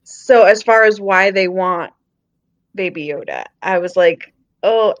 So as far as why they want Baby Yoda, I was like,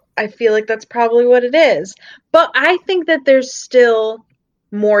 oh, I feel like that's probably what it is. But I think that there's still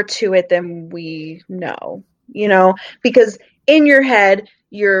more to it than we know, you know, because in your head,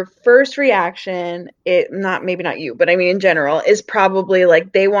 your first reaction, maybe not you, but I mean in general, is probably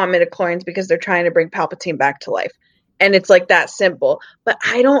like they want midichlorians because they're trying to bring Palpatine back to life. And it's like that simple. But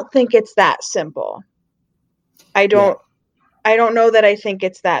I don't think it's that simple. I don't know that I think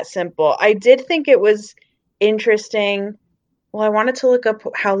it's that simple. I did think it was interesting. Well, I wanted to look up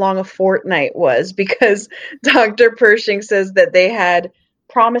how long a fortnight was because Dr. Pershing says that they had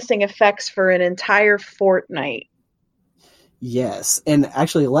promising effects for an entire fortnight. Yes, and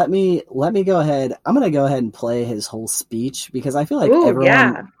actually, let me go ahead. I'm going to go ahead and play his whole speech because I feel like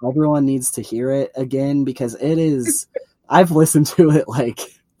everyone needs to hear it again because it is. I've listened to it like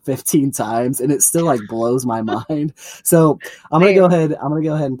 15 times and it still like blows my mind. So I'm going to go ahead. I'm going to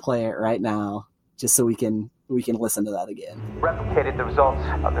go ahead and play it right now just so we can listen to that again. Replicated the results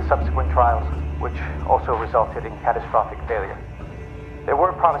of the subsequent trials, which also resulted in catastrophic failure. There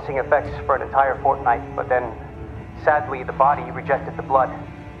were promising effects for an entire fortnight, but then sadly, the body rejected the blood.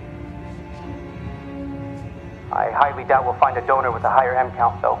 I highly doubt we'll find a donor with a higher M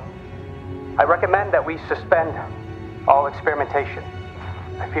count, though. I recommend that we suspend all experimentation.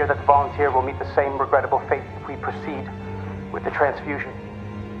 I fear that the volunteer will meet the same regrettable fate if we proceed with the transfusion.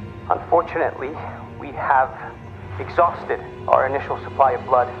 Unfortunately, we have exhausted our initial supply of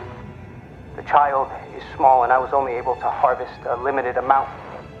blood. The child is small, and I was only able to harvest a limited amount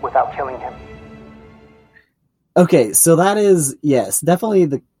without killing him. Okay, so that is, yes, definitely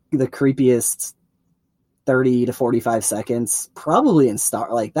the creepiest 30 to 45 seconds, probably in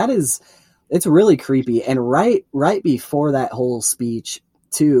Star. Like, that is, it's really creepy. And right before that whole speech,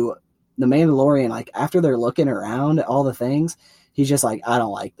 too, the Mandalorian, like, after they're looking around at all the things, he's just like, I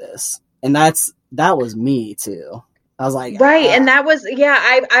don't like this. And that was me, too. I was like... Right, and that was,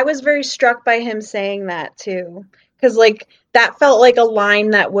 I was very struck by him saying that, too. Because, like, that felt like a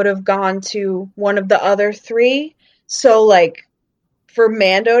line that would have gone to one of the other three. So, like, for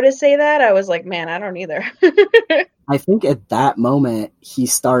Mando to say that, I was like, man, I don't either. I think at that moment, he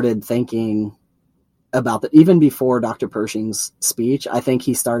started thinking about even before Dr. Pershing's speech, I think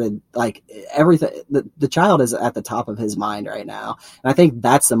he started, like, everything. The child is at the top of his mind right now. And I think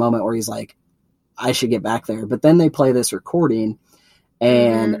that's the moment where he's like, I should get back there. But then they play this recording,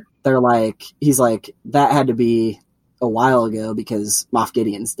 and they're like, he's like, that had to be a while ago because Moff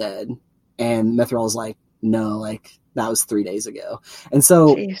Gideon's dead. And Mithral's like, no, like, that was 3 days ago. And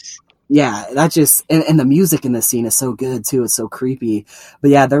so, yeah, that just, and the music in this scene is so good too. It's so creepy. But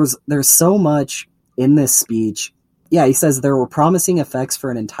yeah, there's so much in this speech. Yeah, he says there were promising effects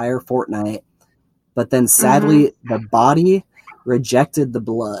for an entire fortnight, but then sadly the body rejected the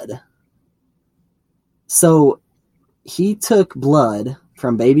blood. So he took blood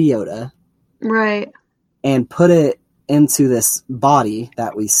from Baby Yoda. Right. And put it into this body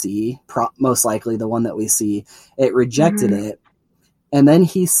that we see, most likely the one that we see. It rejected it. And then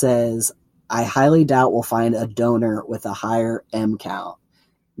he says, I highly doubt we'll find a donor with a higher M count.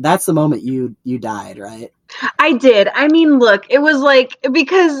 That's the moment you died, right? I did. I mean, look, it was like,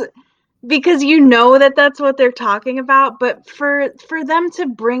 because you know that that's what they're talking about, but for them to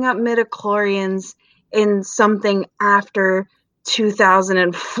bring up midichlorians in something after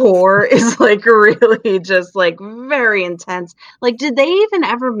 2004 is like really just like very intense. Like, did they even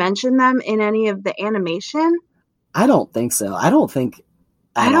ever mention them in any of the animation? I don't think so. I don't think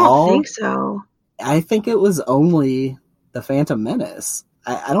so. I think it was only the Phantom Menace.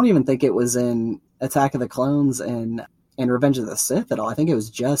 I don't even think it was in Attack of the Clones and Revenge of the Sith at all. I think it was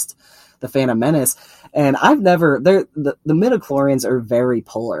just the Phantom Menace. And the midichlorians are very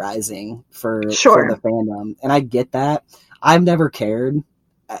polarizing for the fandom. And I get that. I've never cared.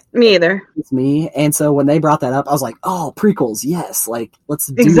 Me either. It's me. And so when they brought that up, I was like, oh, prequels, yes. Like, let's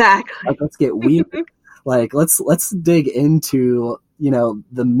do exactly. Like, let's get weird. Like, let's dig into, the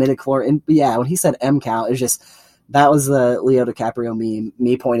midichlorian. But yeah, when he said M count, it was just, that was the Leo DiCaprio meme,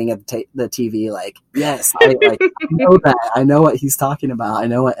 me pointing at the TV like, yes, I know that. I know what he's talking about. I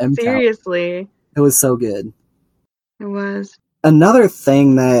know what M count. Seriously. It was so good. It was. Another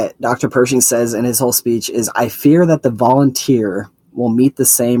thing that Dr. Pershing says in his whole speech is, I fear that the volunteer will meet the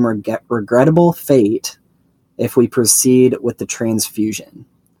same regrettable fate if we proceed with the transfusion.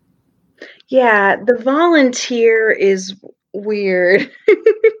 Yeah, the volunteer is weird.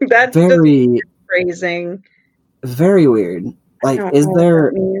 That's Very just phrasing. Very weird. Like, I don't is know what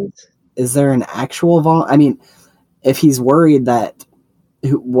there that means. is there an actual I mean, if he's worried that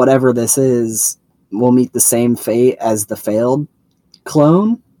whatever this is will meet the same fate as the failed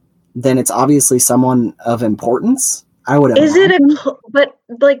clone, then it's obviously someone of importance. I would Is imagine. it but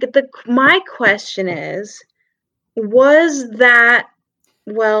like my question is, was that,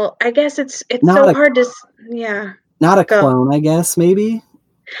 well, I guess it's Not so a- hard to yeah. Not a Go. clone, I guess, maybe.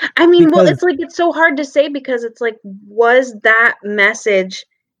 I mean, well, Because- it's so hard to say because it's like, was that message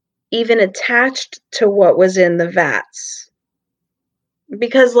even attached to what was in the vats?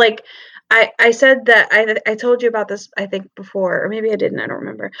 Because like I said that I told you about this, I think, before, or maybe I didn't, I don't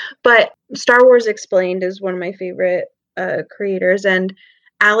remember. But Star Wars Explained is one of my favorite creators, and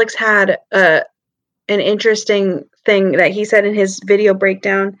Alex had an interesting thing that he said in his video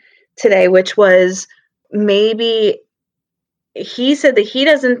breakdown today, which was maybe he said that he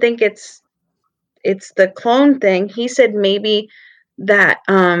doesn't think it's the clone thing. He said maybe that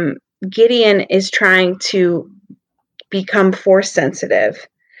Gideon is trying to become force sensitive,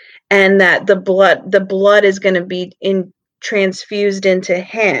 and that the blood is going to be transfused into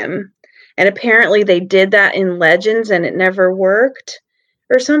him. And apparently they did that in Legends and it never worked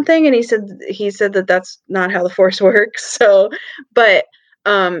or something. And he said that that's not how the Force works. So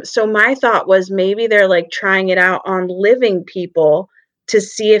my thought was maybe they're like trying it out on living people to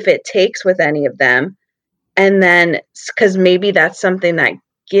see if it takes with any of them. And then, because maybe that's something that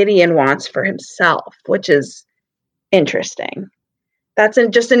Gideon wants for himself, which is interesting. That's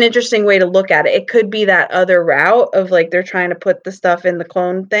just an interesting way to look at it. It could be that other route of like they're trying to put the stuff in the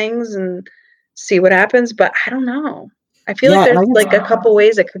clone things and see what happens, but I don't know. I feel like there's like a couple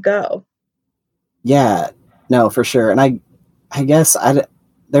ways it could go. Yeah, no, for sure. And I guess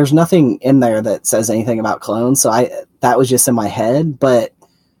there's nothing in there that says anything about clones, so that was just in my head. But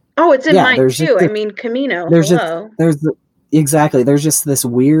oh, it's in mine too. I mean, Camino. Exactly. There's just this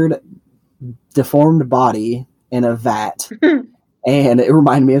weird deformed body in a vat. And it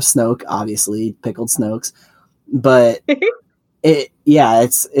reminded me of Snoke, obviously, pickled Snokes. But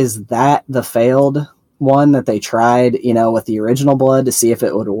is that the failed one that they tried, with the original blood to see if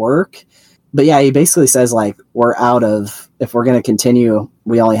it would work? But yeah, he basically says, like, if we're going to continue,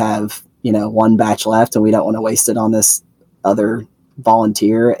 we only have, one batch left and we don't want to waste it on this other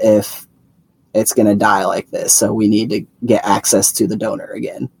volunteer if it's going to die like this. So we need to get access to the donor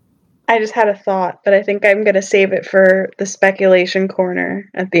again. I just had a thought, but I think I'm going to save it for the speculation corner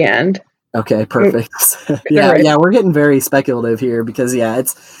at the end. Okay, perfect. Yeah, we're getting very speculative here because, I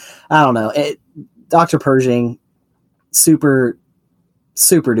don't know. Dr. Pershing, super,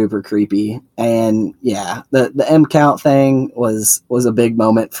 super duper creepy. And yeah, the M count thing was a big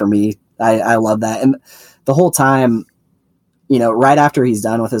moment for me. I love that. And the whole time, right after he's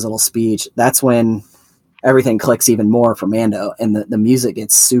done with his little speech, that's when everything clicks even more for Mando, and the music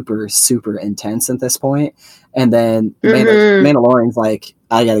gets super, super intense at this point. And then Mandalorian's like,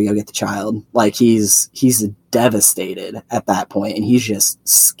 I gotta go get the child. Like he's devastated at that point, and he's just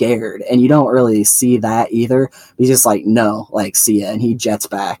scared. And you don't really see that either. He's just like, no, like, see ya. And he jets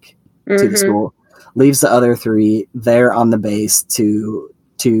back to the school, leaves the other three there on the base to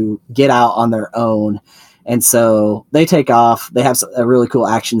get out on their own. And so they take off. They have a really cool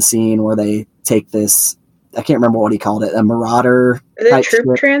action scene where they take this, I can't remember what he called it, a Marauder. The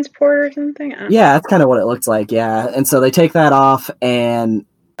troop transport or something? Yeah, that's kind of what it looks like, yeah. And so they take that off, and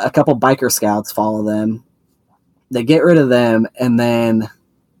a couple biker scouts follow them. They get rid of them, and then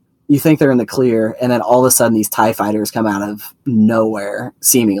you think they're in the clear, and then all of a sudden these TIE fighters come out of nowhere,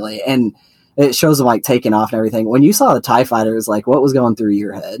 seemingly. And it shows them, like, taking off and everything. When you saw the TIE fighters, like, what was going through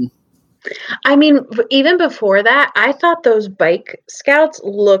your head? I mean, even before that, I thought those bike scouts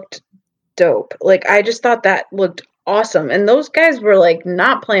looked dope. Like, I just thought that looked awesome. And those guys were, like,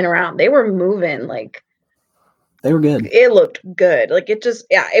 not playing around. They were moving, like... They were good. It looked good. Like, it just...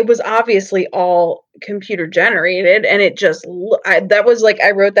 Yeah, it was obviously all computer generated, and it just... that was, like...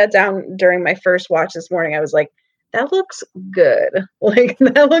 I wrote that down during my first watch this morning. I was like, that looks good. Like,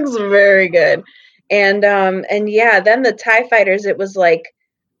 that looks very good. And yeah, then the TIE fighters, it was like...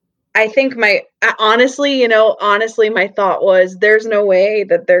 I think honestly, my thought was there's no way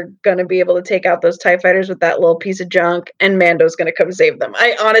that they're going to be able to take out those TIE fighters with that little piece of junk, and Mando's going to come save them.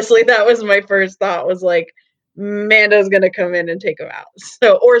 That was my first thought, was like, Mando's going to come in and take them out.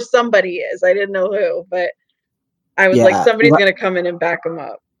 So, or somebody is. I didn't know who, but I was like, somebody's going to come in and back them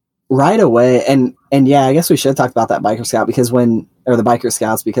up. Right away. And yeah, I guess we should talk about that biker scout, because when or the biker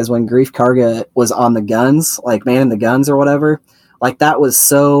scouts, because when Grief Karga was on the guns, like manning the guns or whatever, like that was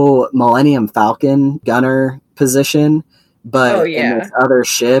so Millennium Falcon gunner position, but in this other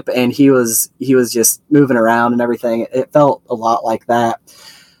ship, and he was just moving around and everything. It felt a lot like that.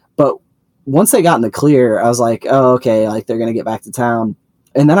 But once they got in the clear, I was like, oh, okay, like they're gonna get back to town.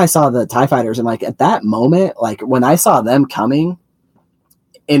 And then I saw the TIE fighters, and like at that moment, like when I saw them coming,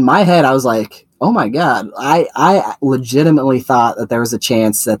 in my head, I was like, oh my God, I legitimately thought that there was a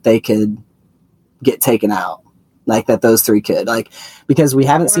chance that they could get taken out. Like that those three could, like, because we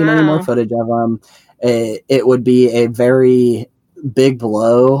haven't seen any more footage of them. It would be a very big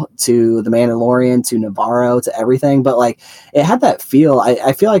blow to the Mandalorian, to Navarro, to everything. But like, it had that feel.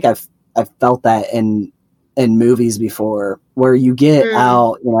 I feel like I've felt that in movies before, where you get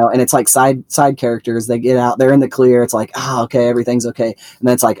out, you know, and it's like side characters. They get out, they're in the clear. It's like, oh, okay, everything's okay. And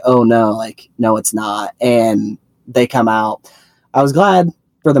then it's like, oh no, like no, it's not. And they come out. I was glad,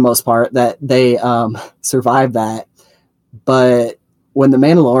 for the most part, that they survived that. But when the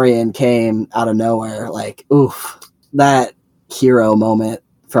Mandalorian came out of nowhere, like, oof, that hero moment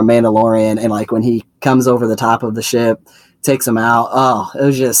from Mandalorian, and like when he comes over the top of the ship, takes him out, oh, it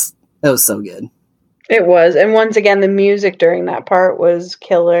was so good. It was. And once again, the music during that part was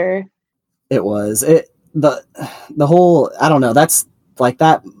killer. It was. The whole, I don't know, that's like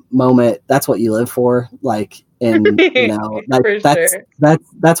that moment, that's what you live for. Like, and you know,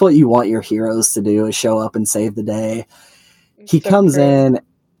 that's what you want your heroes to do, is show up and save the day. He comes in,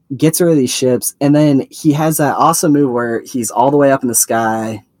 gets rid of these ships, and then he has that awesome move where he's all the way up in the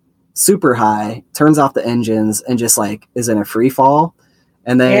sky, super high, turns off the engines, and just like is in a free fall.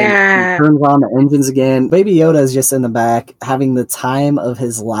 And then he turns on the engines again. Baby Yoda is just in the back, having the time of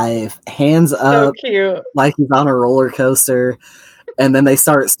his life, hands up, cute, like he's on a roller coaster. And then they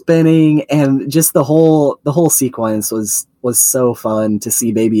start spinning, and just the whole sequence was so fun to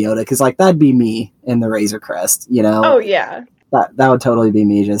see Baby Yoda, because like that'd be me in the Razor Crest, you know? Oh yeah, that would totally be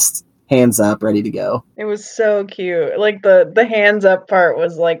me, just hands up, ready to go. It was so cute. Like the hands up part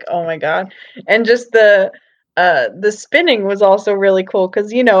was like, oh my God, and just the spinning was also really cool,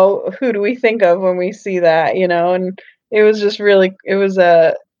 because you know, who do we think of when we see that, you know? And it was just really, it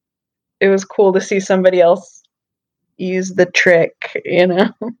was cool to see somebody else use the trick, you know?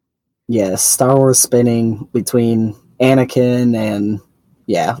 Yes, Star Wars spinning between Anakin and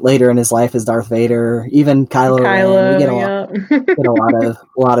later in his life as Darth Vader, even Kylo Ren. We get a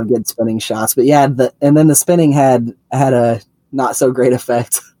lot of good spinning shots. But yeah, and then the spinning had a not so great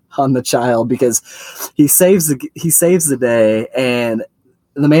effect on the child, because he saves the day, and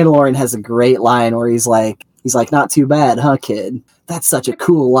the Mandalorian has a great line where he's like, not too bad, huh, kid? That's such a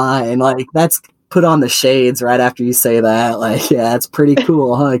cool line. Like, that's put on the shades right after you say that. Like, yeah, it's pretty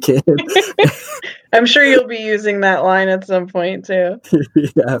cool, huh, kid? I'm sure you'll be using that line at some point too.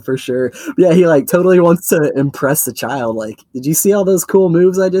 Yeah, for sure. Yeah, he like totally wants to impress the child. Like, did you see all those cool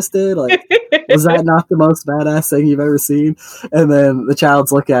moves I just did? Like, was that not the most badass thing you've ever seen? And then the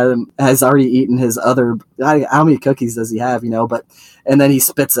child's look at him, has already eaten his other, how many cookies does he have, you know? And then he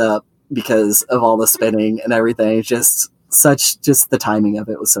spits up because of all the spinning and everything. It's just the timing of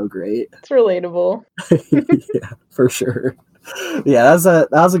it was so great. It's relatable. Yeah, for sure. Yeah, that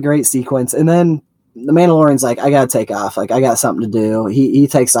was a great sequence. And then the Mandalorian's like, I gotta take off. Like, I got something to do. He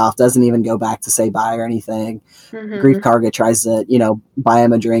takes off, doesn't even go back to say bye or anything. Mm-hmm. Grief Karga tries to, you know, buy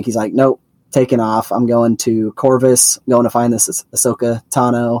him a drink. He's like, nope, taking off. I'm going to Corvus, going to find this Ahsoka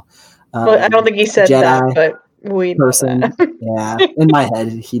Tano. Well, I don't think he said Jedi that, but we person. Know that. Yeah, in my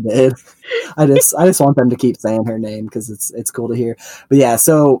head he did. I just want them to keep saying her name because it's cool to hear. But yeah,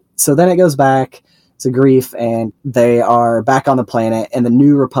 so then it goes back to Grief, and they are back on the planet, and the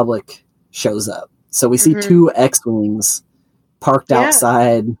New Republic shows up. So we see two X-Wings parked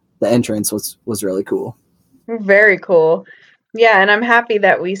outside the entrance, was really cool. Very cool. Yeah, and I'm happy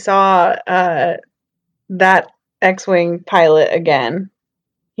that we saw that X-Wing pilot again.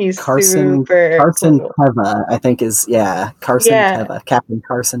 He's Carson cool. Teva, I think is Teva, Captain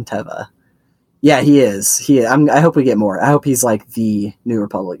Carson Teva. Yeah, he is. I hope we get more. I hope he's like the New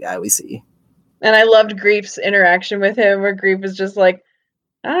Republic guy we see. And I loved Grief's interaction with him, where Grief is just like,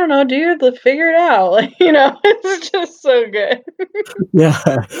 I don't know, dude, let's figure it out. Like, you know, it's just so good.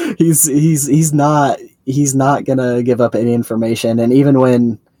 Yeah, he's not gonna give up any information. And even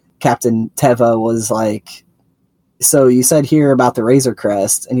when Captain Teva was like, so you said here about the Razor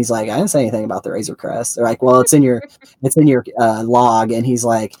Crest, and he's like, I didn't say anything about the Razor Crest. They're like, well, it's in your log, and he's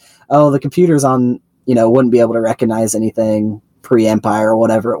like, oh, the computer's on, you know, wouldn't be able to recognize anything pre-Empire or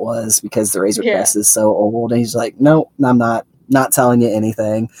whatever it was because the Razor Crest is so old. And he's like, no, I'm not telling you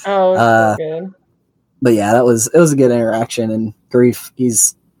anything. Oh, so good. But yeah, it was a good interaction, and Greef,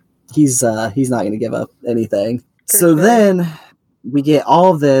 he's not going to give up anything. So then we get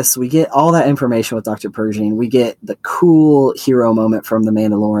all of this, we get all that information with Dr. Pershing, we get the cool hero moment from the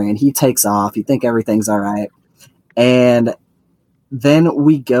Mandalorian. He takes off, you think everything's all right, and then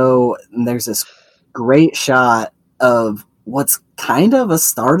we go, and there's this great shot of what's kind of a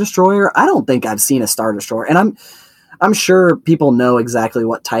Star Destroyer. I don't think I've seen a Star Destroyer, and I'm sure people know exactly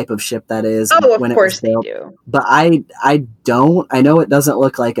what type of ship that is. Oh, of course they do. But I don't. I know it doesn't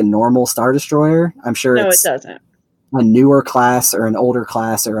look like a normal Star Destroyer. I'm sure it doesn't. A newer class or an older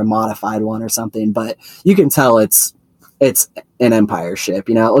class or a modified one or something. But you can tell it's an Empire ship.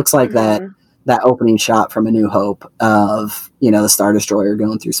 You know, it looks like that opening shot from A New Hope of, you know, the Star Destroyer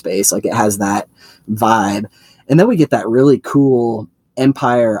going through space. Like, it has that vibe. And then we get that really cool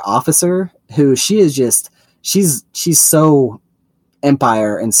Empire officer who she's so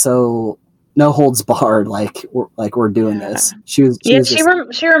Empire and so no holds barred. Like we're doing this. She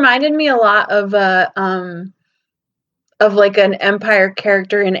reminded me a lot of like an Empire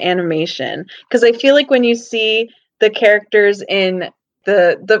character in animation, because I feel like when you see the characters in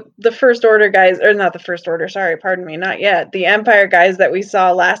the First Order guys, or not the First Order, sorry, pardon me, not yet, the Empire guys that we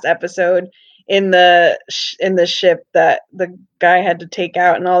saw last episode in the ship that the guy had to take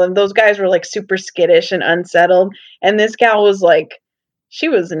out, and all of those guys were like super skittish and unsettled, and this gal was like, she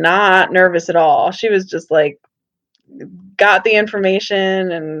was not nervous at all. She was just like, got the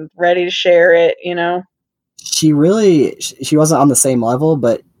information and ready to share it, you know. She wasn't on the same level,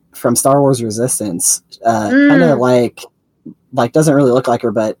 but from Star Wars Resistance, kind of like doesn't really look like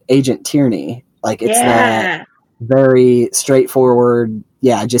her, but Agent Tierney, like, it's that very straightforward,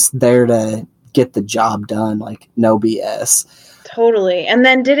 just there to get the job done, like, no BS. Totally. And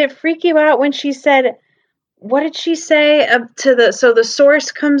then did it freak you out when she said, what did she say so the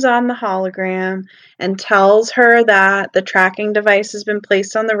source comes on the hologram and tells her that the tracking device has been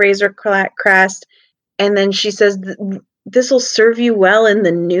placed on the Razor Crest, and then she says, this will serve you well in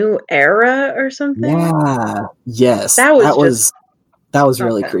the new era or something? Yeah. Yes. That was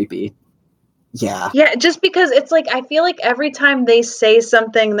really creepy. Yeah. Yeah, just because it's like, I feel like every time they say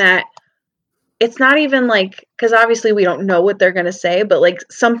something that it's not even like, because obviously we don't know what they're going to say, but like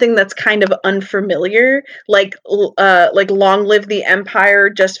something that's kind of unfamiliar, like Long Live the Empire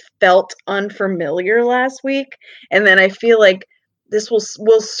just felt unfamiliar last week. And then I feel like this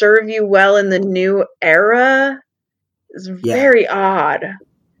will serve you well in the new era. It's very odd.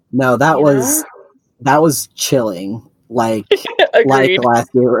 No, that was chilling. Like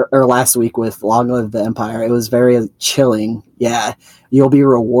last week with Long Live the Empire, it was very chilling. Yeah, you'll be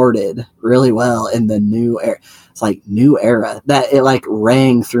rewarded really well in the new era. It's like new era that it like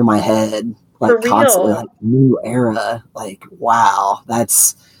rang through my head like constantly. Like, new era, like, wow,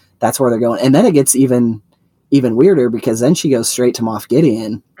 that's where they're going. And then it gets even weirder, because then she goes straight to Moff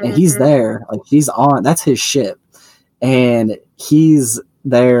Gideon, and he's there, like, she's on. That's his ship, and he's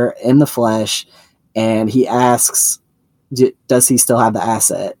there in the flesh, and he asks, does he still have the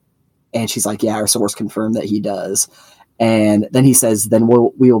asset? And she's like, yeah, our source confirmed that he does. And then he says, then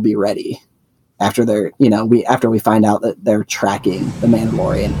we will be ready after after we find out that they're tracking the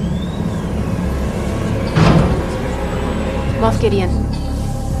Mandalorian. Moff Gideon.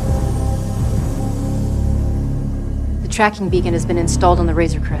 The tracking beacon has been installed on the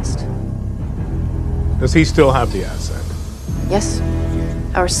Razor Crest. Does he still have the asset? Yes.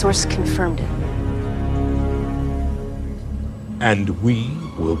 Our source confirmed it. And we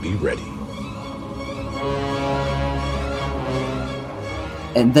will be ready.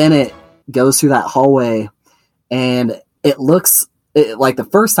 And then it goes through that hallway, and it looks like, the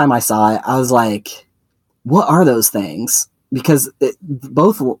first time I saw it, I was like, what are those things? Because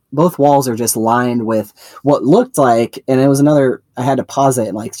both walls are just lined with what looked like, and it was I had to pause it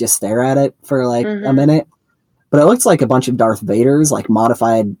and like just stare at it for like a minute, but it looks like a bunch of Darth Vaders, like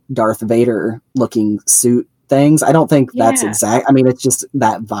modified Darth Vader looking suit things. I don't think that's exact. I mean, it's just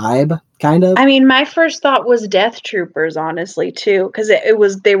that vibe, kind of. I mean, my first thought was Death Troopers, honestly, too, because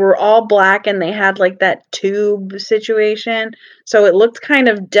they were all black and they had like that tube situation, so it looked kind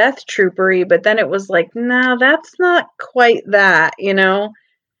of Death Troopery. But then it was like, no, that's not quite that, you know?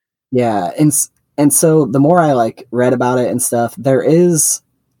 Yeah, and so the more I like read about it and stuff, there is,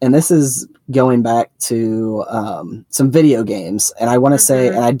 and this is going back to some video games, and I want to say,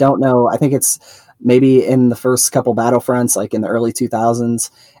 and I don't know, I think it's maybe in the first couple Battlefronts, like in the early 2000s,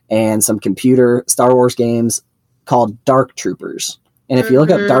 and some computer Star Wars games called Dark Troopers. And if you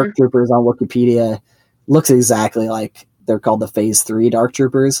look up Dark Troopers on Wikipedia, looks exactly like they're called the Phase 3 Dark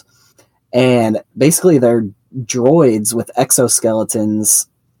Troopers. And basically they're droids with exoskeletons,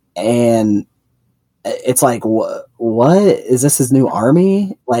 and it's like, what is this? His new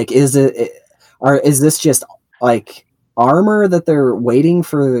army? Like, is is this just like armor that they're waiting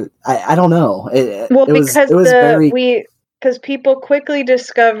for? I don't know. Because people quickly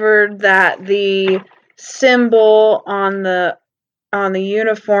discovered that the symbol on the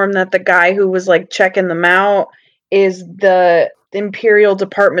uniform that the guy who was like checking them out is the Imperial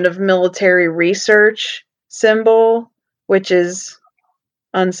Department of Military Research symbol, which is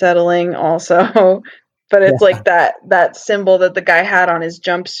unsettling also. But it's like that symbol that the guy had on his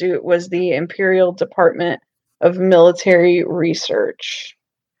jumpsuit was the Imperial Department of Military Research.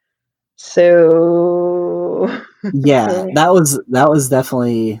 So yeah, that was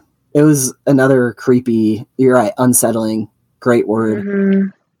definitely, it was another creepy, you're right, unsettling, great word. Mm-hmm.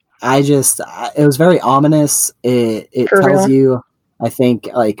 It was very ominous. It tells you, I think,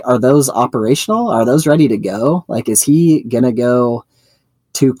 like, are those operational? Are those ready to go? Like, is he gonna go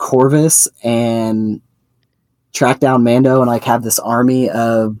to Corvus and track down Mando and like have this army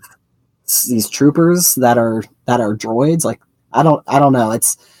of these troopers that are droids? Like, I don't know.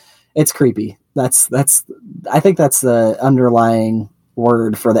 It's creepy. That's I think that's the underlying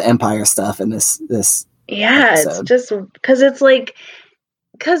word for the Empire stuff in this episode. It's just because it's like,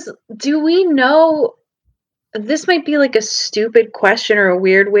 because do we know, this might be like a stupid question or a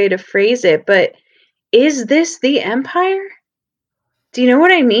weird way to phrase it, but is this the Empire? Do you know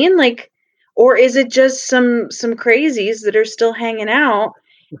what I mean? Like, or is it just some crazies that are still hanging out?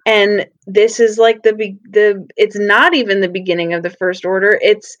 And this is like it's not even the beginning of the First Order.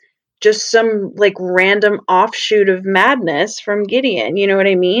 It's just some like random offshoot of madness from Gideon. You know what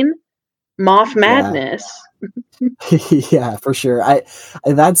I mean? Moff madness. Yeah, for sure.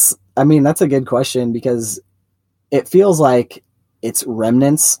 That's a good question, because it feels like it's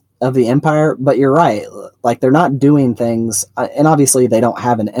remnants of the Empire, but you're right. Like, they're not doing things, and obviously they don't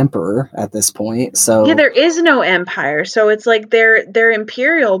have an emperor at this point. So yeah, there is no empire. So it's like they're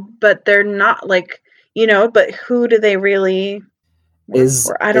imperial, but they're not, like, you know. But who do they really?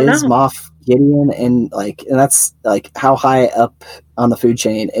 I don't know. Moff Gideon, and that's like, how high up on the food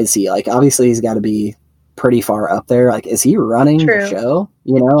chain is he? Like, obviously he's got to be pretty far up there. Like, is he running the show?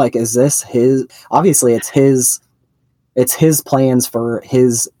 You know, like, is this his? Obviously, it's his plans for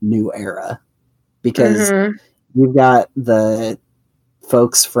his new era, because you've got the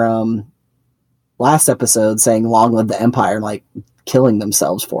folks from last episode saying "Long live the Empire," like killing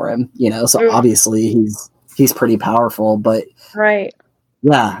themselves for him. You know, so obviously he's pretty powerful. But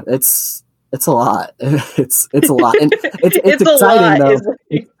yeah, it's a lot. It's a lot. And it's exciting, though. Is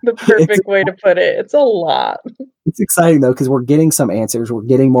like the perfect way to put it. It's a lot. It's exciting, though, because we're getting some answers. We're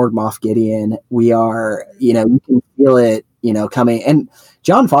getting more Moff Gideon. We are, you can feel it, coming. And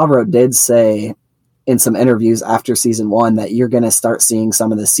Jon Favreau did say in some interviews after season 1 that you're going to start seeing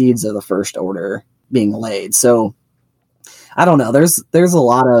some of the seeds of the First Order being laid. So I don't know. There's a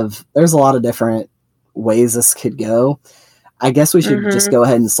lot of different ways this could go. I guess we should just go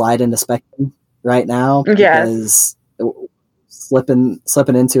ahead and slide into Spectrum right now, because slipping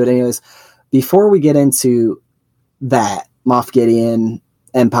into it anyways. Before we get into that Moff Gideon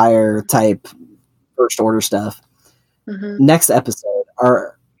Empire type First Order stuff, next episode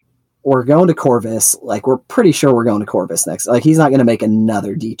we're going to Corvus. Like, we're pretty sure we're going to Corvus next. Like, he's not going to make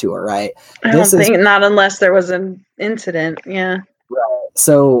another detour, right? Not unless there was an incident. Yeah. Right.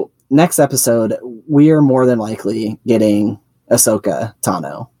 So next episode, we are more than likely getting Ahsoka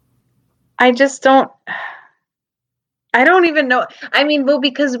Tano. I don't even know. I mean, well,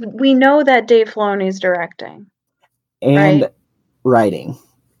 because we know that Dave Filoni's directing. And writing.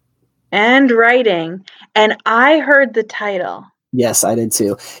 And I heard the title. Yes, I did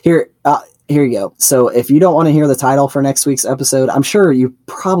too. Here you go. So if you don't want to hear the title for next week's episode, I'm sure you've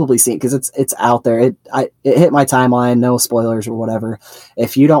probably seen it because it's out there. It hit my timeline, no spoilers or whatever.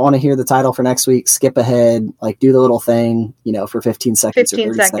 If you don't want to hear the title for next week, skip ahead, like do the little thing, for 15 seconds.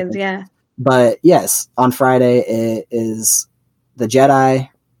 15 seconds, yeah. But yes, on Friday it is The Jedi,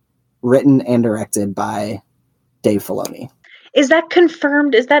 written and directed by Dave Filoni. Is that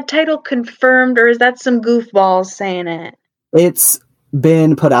confirmed? Is that title confirmed, or is that some goofballs saying it? It's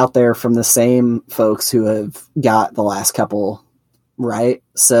been put out there from the same folks who have got the last couple right,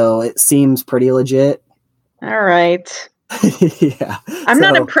 so it seems pretty legit. All right. Yeah, I'm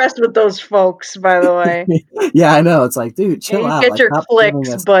not impressed with those folks, by the way. Yeah, I know. It's like, dude, chill out. Get your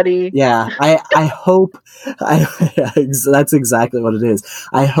clicks, buddy. Yeah, I hope that's exactly what it is.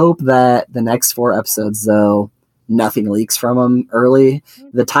 I hope that the next 4 episodes, though, nothing leaks from them early.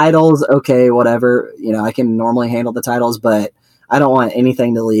 The titles, okay, whatever. I can normally handle the titles, but I don't want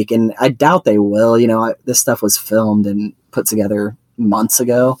anything to leak, and I doubt they will. This stuff was filmed and put together months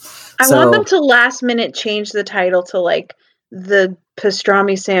ago. I want them to last minute change the title to like the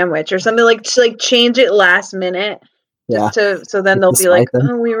pastrami sandwich or something, like to like change it last minute. Just so then they'll be like,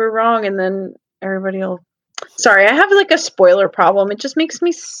 oh, we were wrong, and then everybody will. Sorry, I have like a spoiler problem. It just makes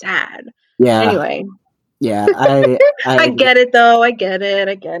me sad. Yeah. Anyway. Yeah, I get it though. I get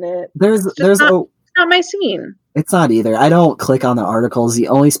it. There's it's not my scene. It's not either. I don't click on the articles. The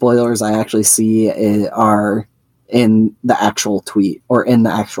only spoilers I actually see are in the actual tweet or in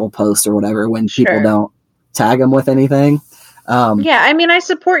the actual post or whatever when people don't tag them with anything. Yeah, I mean, I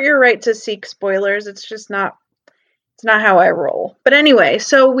support your right to seek spoilers. It's just not. It's not how I roll. But anyway,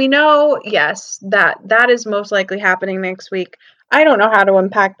 so we know, yes, that is most likely happening next week. I don't know how to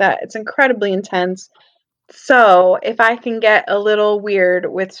unpack that. It's incredibly intense. So if I can get a little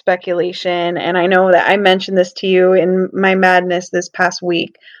weird with speculation, and I know that I mentioned this to you in my madness this past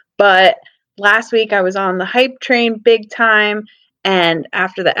week, but last week I was on the hype train big time, and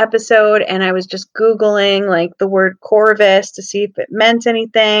after the episode, and I was just Googling like the word Corvus to see if it meant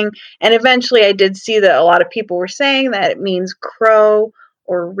anything. And eventually I did see that a lot of people were saying that it means crow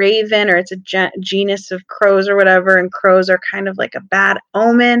or raven, or it's a genus of crows or whatever. And crows are kind of like a bad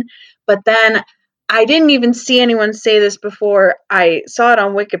omen. But then I didn't even see anyone say this before I saw it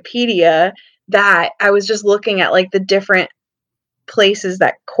on Wikipedia, that I was just looking at like the different places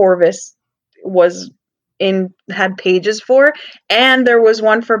that Corvus was had pages for, and there was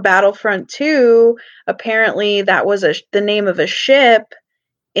one for Battlefront 2. Apparently that was the name of a ship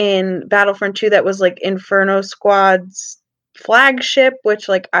in Battlefront 2 that was like Inferno Squad's flagship, which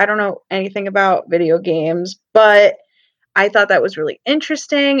like I don't know anything about video games, but I thought that was really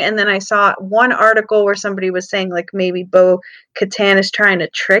interesting. And then I saw one article where somebody was saying like maybe Bo-Katan is trying to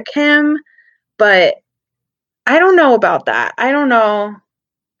trick him, but I don't know about that. I don't know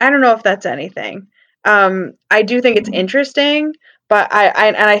if that's anything. I do think it's interesting, but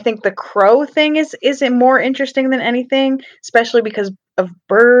I think the crow thing is more interesting than anything, especially because of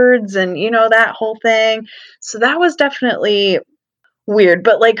birds and that whole thing. So that was definitely weird.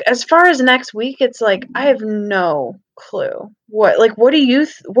 But like as far as next week, it's like I have no clue. What do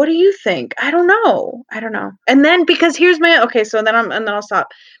you think? I don't know. And then because here's my so then I'll stop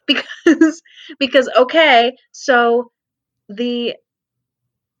because okay, so the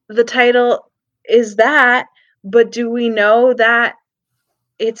title is that, but do we know that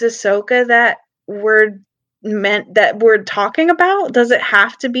it's Ahsoka that we're talking about? Does it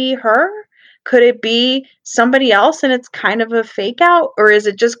have to be her? Could it be somebody else and it's kind of a fake out? Or is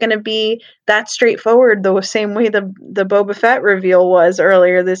it just going to be that straightforward the same way the Boba Fett reveal was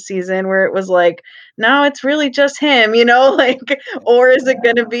earlier this season, where it was like, no, it's really just him, or is it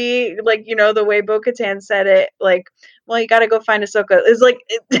going to be like, the way Bo-Katan said it, like, well, you got to go find Ahsoka. It's like,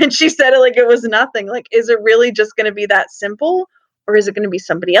 and she said it like it was nothing. Like, is it really just going to be that simple? Or is it going to be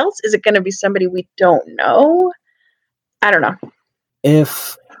somebody else? Is it going to be somebody we don't know? I don't know.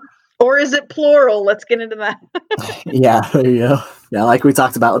 Or is it plural? Let's get into that. Yeah, there you go. Yeah, like we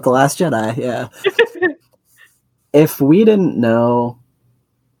talked about with The Last Jedi, yeah. If we didn't know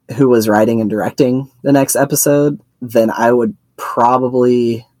who was writing and directing the next episode, then I would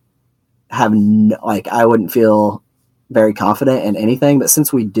probably have I wouldn't feel very confident in anything. But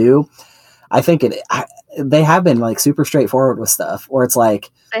since we do, I think they have been like super straightforward with stuff where it's like,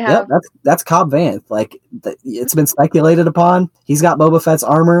 yep, that's Cobb Vanth. Like it's been speculated upon. He's got Boba Fett's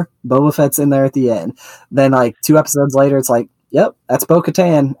armor. Boba Fett's in there at the end. Then like 2 episodes later, it's like, yep, that's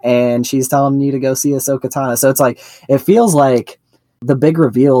Bo-Katan, and she's telling you to go see Ahsoka Tano. So it's like, it feels like the big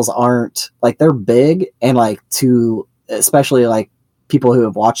reveals aren't like, they're big, and like especially like people who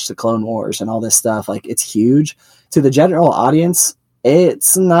have watched the Clone Wars and all this stuff, like it's huge. To the general audience,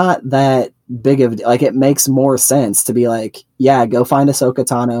 it's not that big of like, it makes more sense to be like, yeah, go find Ahsoka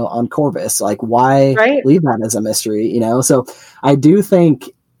Tano on Corvus. Like, why leave that as a mystery, So I do think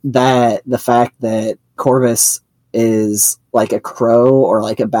that the fact that Corvus is like a crow or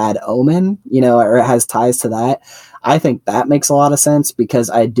like a bad omen, or it has ties to that, I think that makes a lot of sense, because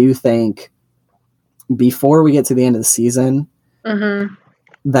I do think before we get to the end of the season,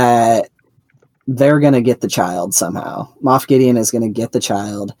 that they're going to get the child somehow. Moff Gideon is going to get the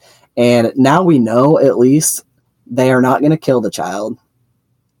child. And now we know, at least, they are not going to kill the child.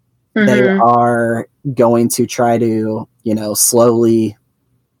 They are going to try to, slowly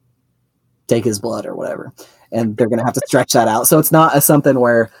take his blood or whatever. And they're going to have to stretch that out. So it's not something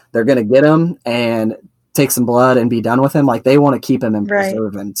where they're going to get him and take some blood and be done with him. Like, they want to keep him and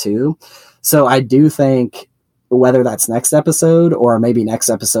preserve him too. So I do think, whether that's next episode or maybe next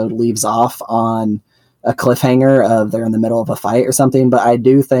episode leaves off on a cliffhanger of they're in the middle of a fight or something, but I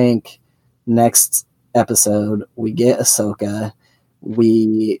do think next episode we get Ahsoka,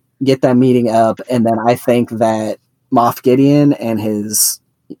 we get them meeting up, and then I think that Moff Gideon and his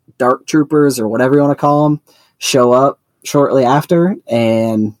Dark Troopers, or whatever you want to call them, show up shortly after,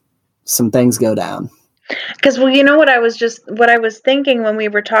 and some things go down. Because, well, you know what I was thinking when we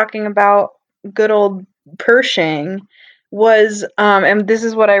were talking about good old Pershing was, and this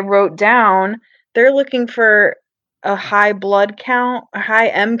is what I wrote down, they're looking for a high blood count, a high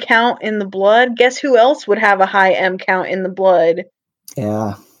M count in the blood. Guess who else would have a high M count in the blood?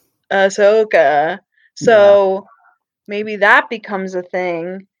 Yeah. Ahsoka. So maybe that becomes a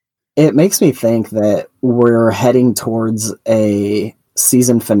thing. It makes me think that we're heading towards a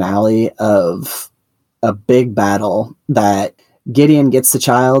season finale of a big battle that Gideon gets the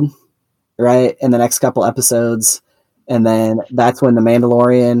child, right, in the next couple episodes, and then that's when the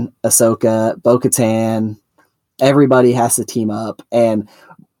Mandalorian, Ahsoka, Bo-Katan, everybody has to team up. And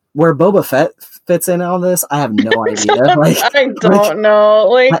where Boba Fett fits in on this, I have no idea. I don't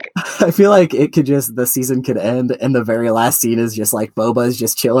know. I feel like the season could end, and the very last scene is just like Boba is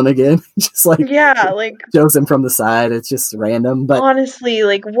just chilling again, just shows him from the side. It's just random. But honestly,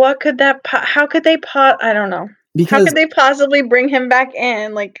 what could that? How could they? I don't know. How could they possibly bring him back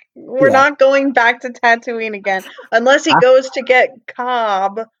in? We're not going back to Tatooine again unless he goes to get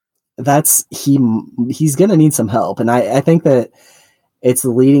Cobb. He's gonna need some help, and I think that it's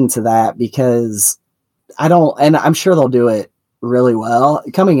leading to that, because and I'm sure they'll do it really well.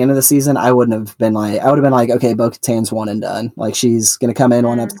 Coming into the season, I would have been like, okay, Bo-Katan's one and done. She's going to come in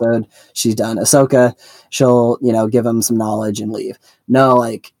one episode, she's done. Ahsoka, she'll, give him some knowledge and leave. No,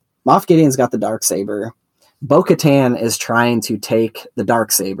 Moff Gideon's got the Darksaber. Bo-Katan is trying to take the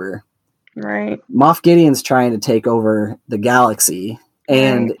Darksaber. Right. Moff Gideon's trying to take over the galaxy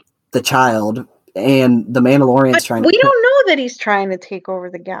and the child, and the Mandalorian's trying to... We don't know that he's trying to take over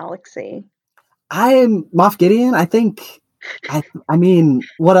the galaxy. Moff Gideon, I think... I mean,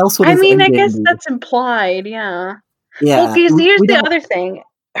 what else would I guess that's implied, yeah. Yeah. Well, because here's the other thing.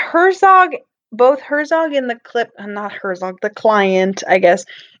 Both Herzog in the clip... Not Herzog, the client, I guess,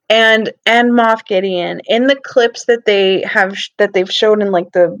 and Moff Gideon, in the clips that they've shown in,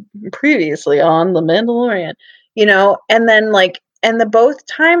 the previously on The Mandalorian, and then, and the both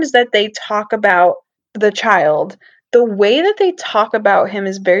times that they talk about the child, the way that they talk about him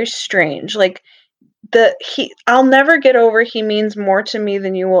is very strange. I'll never get over he means more to me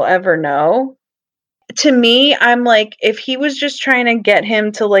than you will ever know. To me, I'm if he was just trying to get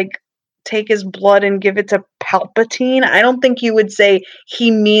him to take his blood and give it to Palpatine, I don't think you would say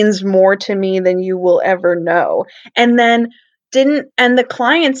he means more to me than you will ever know. And then the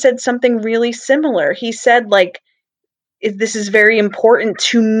client said something really similar. He said this is very important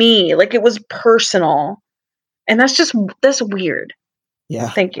to me. It was personal. And that's weird. Yeah.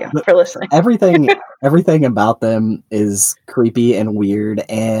 Thank you for listening. Everything about them is creepy and weird.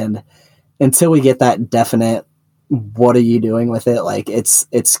 And until we get that definite, what are you doing with it?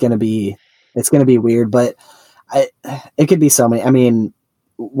 It's going to be weird, but it could be so many. I mean,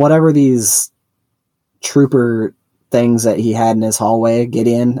 whatever these trooper things that he had in his hallway,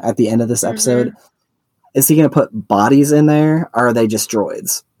 Gideon, at the end of this episode, is he going to put bodies in there? Or are they just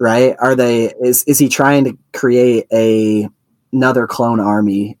droids? Right? Is he trying to create another clone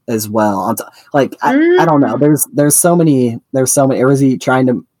army as well? I don't know. There's so many, or is he trying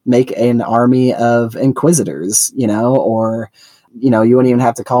to make an army of Inquisitors, or, you wouldn't even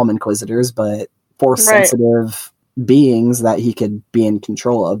have to call them Inquisitors, but force sensitive beings that he could be in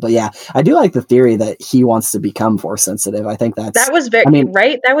control of. But yeah, I do like the theory that he wants to become force sensitive. I think that was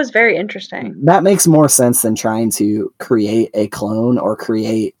very interesting. That makes more sense than trying to create a clone or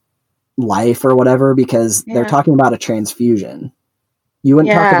create life or whatever, because they're talking about a transfusion. You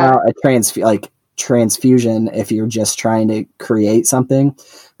wouldn't talk about a transfusion if you're just trying to create something,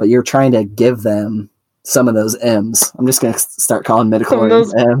 but you're trying to give them some of those M's. I'm just going to start calling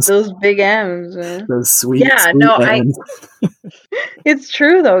midichlorians M's. Those big M's. Man. Those sweet M's. It's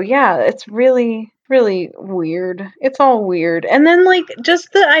true though. Yeah, it's really, really weird. It's all weird. And then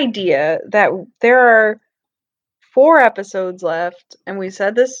just the idea that there are 4 episodes left, and we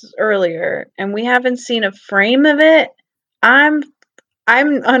said this earlier, and we haven't seen a frame of it. I'm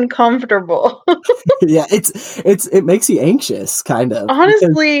uncomfortable. Yeah, it makes you anxious, kind of.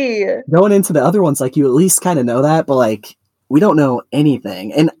 Honestly, going into the other ones, you at least kind of know that, but we don't know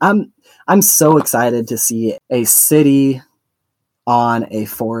anything. And I'm so excited to see a city on a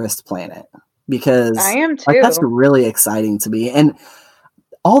forest planet, because I am too. That's really exciting to me. And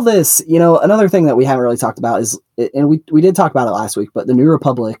all this, another thing that we haven't really talked about is, and we did talk about it last week, but the New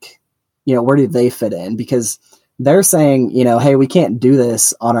Republic, where do they fit in? Because they're saying, hey, we can't do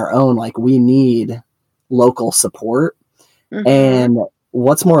this on our own. We need local support. And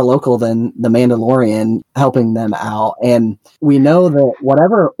what's more local than the Mandalorian helping them out? And we know that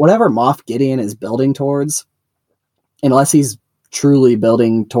whatever Moff Gideon is building towards, unless he's truly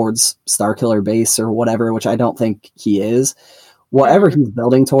building towards Starkiller Base or whatever, which I don't think he is, whatever he's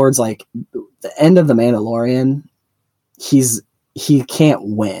building towards, like the end of the Mandalorian, he can't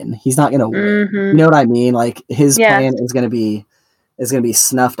win. He's not going to win. You know what I mean? Like his plan is going to be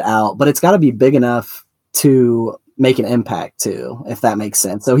snuffed out, but it's got to be big enough to make an impact too, if that makes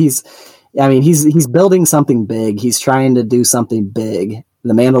sense. So he's building something big. He's trying to do something big.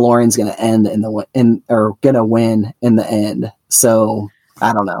 The Mandalorian's going to end going to win in the end. So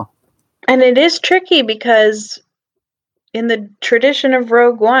I don't know. And it is tricky because in the tradition of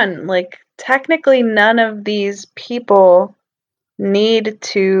Rogue One, like technically none of these people need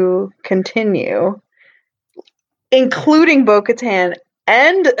to continue, including Bo-Katan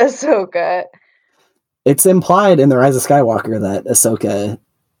and Ahsoka. It's implied in The Rise of Skywalker that Ahsoka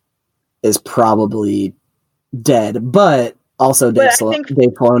is probably dead, but also Dave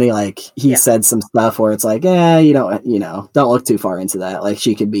Filoni, like he said some stuff where it's like, don't look too far into that. Like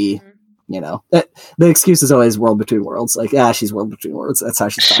she could be, the excuse is always World Between Worlds. Like, she's World Between Worlds. That's how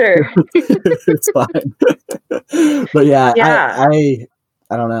she's sure. It's fine. But I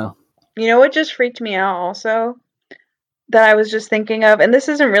don't know. You know what just freaked me out also? That I was just thinking of, and this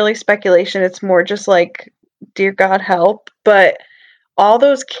isn't really speculation, it's more just like, dear God help, but all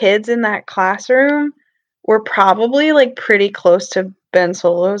those kids in that classroom were probably like pretty close to Ben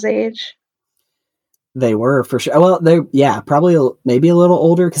Solo's age. They were, for sure. Well, probably maybe a little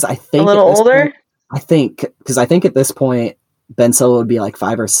older, because I think at this point Ben Solo would be like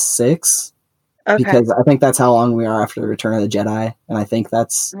 5 or 6. Okay. Because I think that's how long we are after the Return of the Jedi, and I think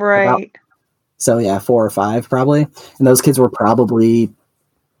that's right. So 4 or 5 probably. And those kids were probably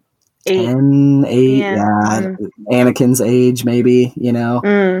 10, 8, Anakin's age maybe,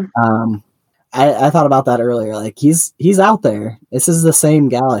 I thought about that earlier. Like he's out there. This is the same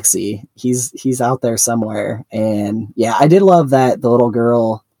galaxy. He's out there somewhere. And I did love that the little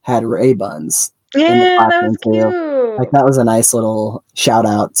girl had Rey buns. Yeah, that was cute. Like that was a nice little shout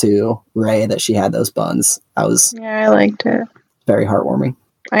out to Rey that she had those buns. I liked it. Very heartwarming.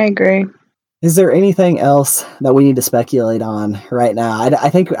 I agree. Is there anything else that we need to speculate on right now? I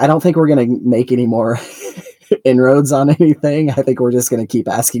don't think we're going to make any more inroads on anything. I think we're just going to keep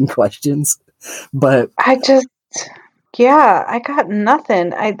asking questions. But I got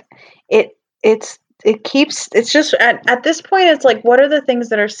nothing. It's just at this point, it's like, what are the things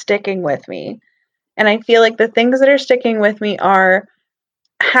that are sticking with me? And I feel like the things that are sticking with me are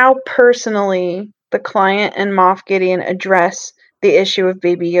how personally the client and Moff Gideon address the issue of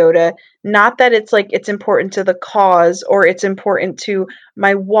Baby Yoda. Not that it's like it's important to the cause, or it's important to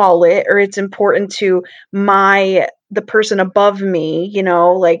my wallet, or it's important to the person above me,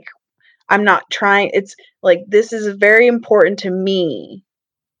 like I'm not trying. It's like, this is very important to me.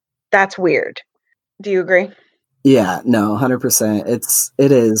 That's weird. Do you agree? Yeah, no, 100%.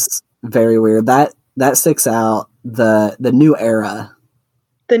 It is very weird. That sticks out. The new era.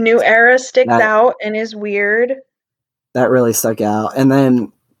 The new era sticks out and is weird. That really stuck out. And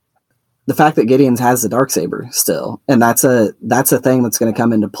then the fact that Gideon's has the Darksaber still, and that's a thing that's going to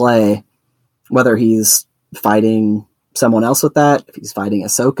come into play, whether he's fighting someone else with that, if he's fighting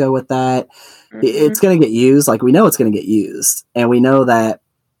Ahsoka with that, it's going to get used. Like, we know it's going to get used, and we know that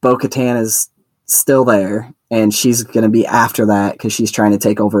Bo-Katan is still there, and she's going to be after that because she's trying to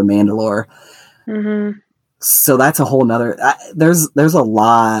take over Mandalore. Mm-hmm. So that's a whole nother. There's a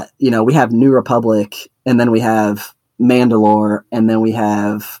lot. We have New Republic, and then we have Mandalore, and then we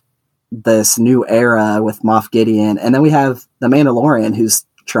have this new era with Moff Gideon, and then we have the Mandalorian who's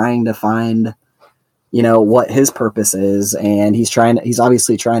trying to find, what his purpose is, and he's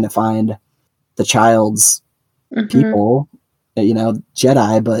obviously trying to find the child's people,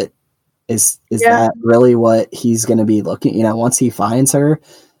 Jedi, but is that really what he's going to be looking? Once he finds her,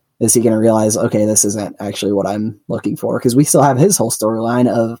 is he going to realize, okay, this isn't actually what I'm looking for? Because we still have his whole storyline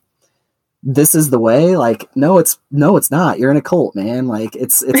of, this is the way. Like, no, it's not. You're in a cult, man. Like,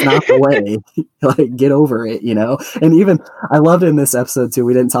 it's not the way. Like, get over it, And even, I loved in this episode too,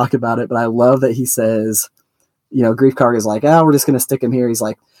 we didn't talk about it, but I love that he says, Grief Karga is like, we're just going to stick him here. He's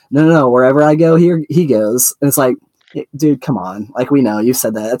like, no, wherever I go, here he goes. And it's like, dude, come on. Like, we know you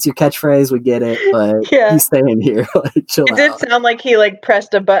said that. That's your catchphrase. We get it, but he's staying here. Like, chill out. It did sound like he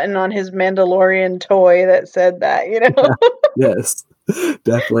pressed a button on his Mandalorian toy that said that, Yes.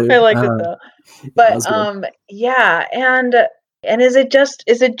 Definitely. I liked it though. But and is it just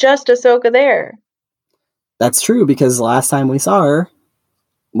Ahsoka there? That's true, because the last time we saw her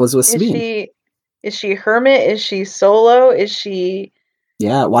was with Sabine. Is she hermit? Is she solo? Is she...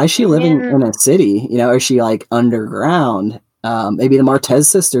 Yeah, why is she living in a city? You know, is she like underground? Maybe the Martez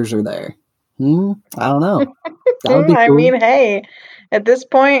sisters are there. I don't know. That would be I cool. mean, hey, at this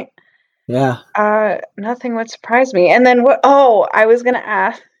point, yeah. Nothing would surprise me. And then what? Oh, I was gonna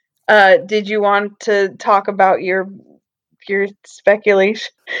ask. Did you want to talk about your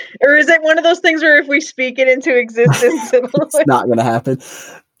speculation, or is it one of those things where if we speak it into existence, it's not gonna happen?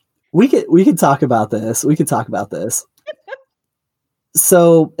 We could talk about this. We could talk about this.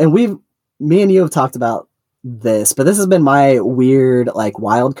 So, and me and you have talked about this, but this has been my weird like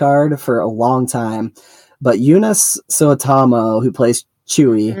wild card for a long time. But Eunice Suotamo, who plays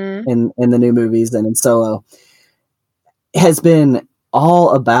Chewie in the new movies and in Solo, has been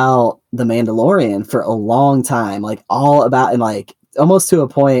all about the Mandalorian for a long time, like all about, and like almost to a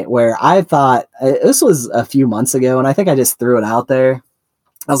point where I thought this was a few months ago, and I think I just threw it out there.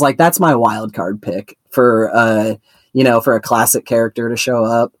 I was like, that's my wild card pick for for a classic character to show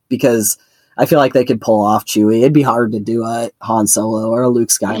up, because I feel like they could pull off Chewie. It'd be hard to do a Han Solo or a Luke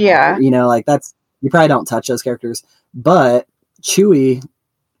Skywalker. Yeah. Like that's, you probably don't touch those characters, but Chewie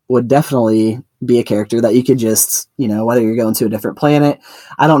would definitely be a character that you could just, whether you're going to a different planet,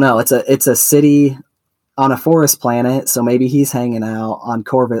 I don't know. It's a city on a forest planet. So maybe he's hanging out on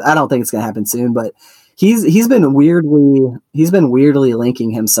Corvus. I don't think it's going to happen soon, but he's been weirdly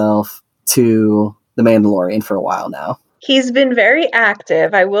linking himself to the Mandalorian for a while now. He's been very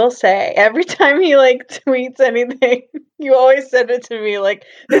active, I will say. Every time he like tweets anything, you always send it to me like,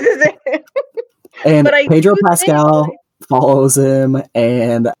 this is it. And Pedro Pascal follows him,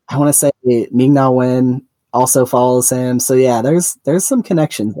 and I want to say Ming-Na Wen also follows him. So yeah, there's some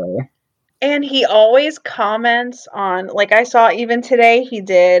connections there. And he always comments on, like I saw even today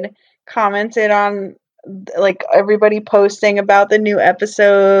commented on like everybody posting about the new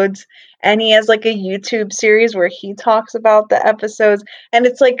episodes, and he has like a YouTube series where he talks about the episodes, and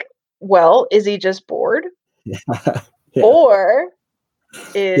it's like, well, is he just bored? Yeah. Or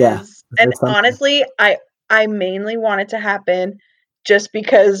and honestly, I mainly want it to happen just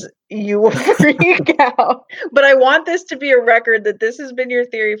because you will freak out. But I want this to be a record that this has been your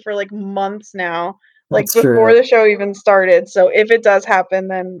theory for like months now, like That's before true. the show even started. So if it does happen,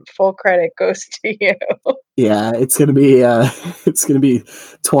 then full credit goes to you. Yeah, it's gonna be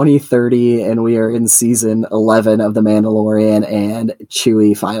 2030, and we are in season 11 of The Mandalorian, and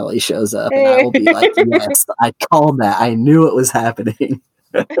Chewie finally shows up, and I will be like, yes, I called that. I knew it was happening.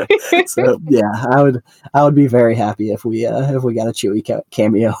 So yeah, I would be very happy if we got a Chewie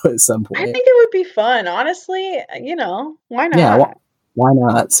cameo at some point. I think it would be fun, honestly. Why not? Yeah, why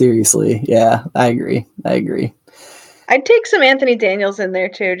not? Seriously, yeah, I agree. I'd take some Anthony Daniels in there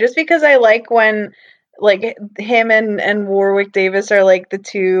too, just because I like when like him and Warwick Davis are like the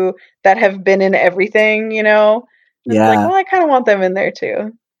two that have been in everything. It's like, well, I kind of want them in there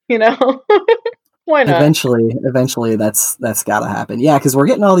too. Why not? Eventually, that's got to happen. Yeah, because we're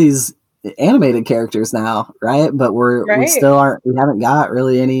getting all these animated characters now, right? But we still aren't. We haven't got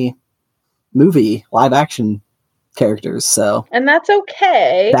really any movie live action characters. So, and that's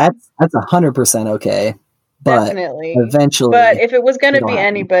okay. That's 100% okay. But definitely, eventually. But if it was going to be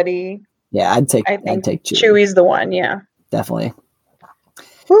anybody, yeah, I'd take Chewie's the one. Yeah, definitely.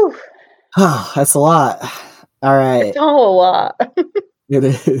 Whew. That's a lot. All right, it's all a lot. It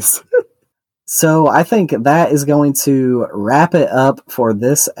is. So I think that is going to wrap it up for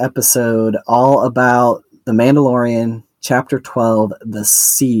this episode, all about The Mandalorian, Chapter 12, The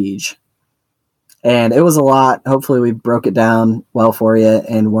Siege. And it was a lot. Hopefully we broke it down well for you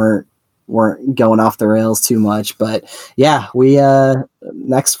and weren't going off the rails too much. But yeah, we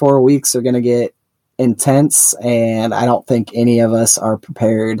next 4 weeks are going to get intense, and I don't think any of us are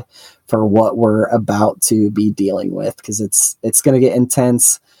prepared for what we're about to be dealing with, because it's going to get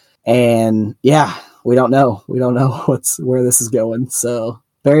intense. And yeah, we don't know where this is going. So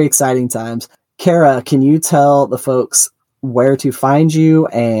very exciting times. Kara, can you tell the folks where to find you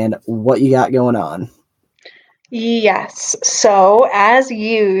and what you got going on? Yes. So as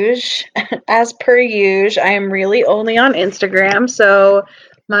per usual, I am really only on Instagram. So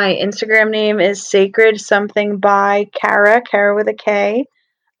my Instagram name is Sacred Something by Kara with a K.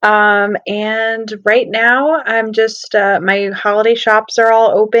 And right now I'm just, my holiday shops are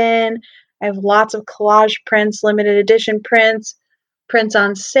all open. I have lots of collage prints, limited edition prints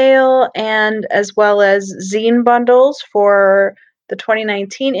on sale, and as well as zine bundles for the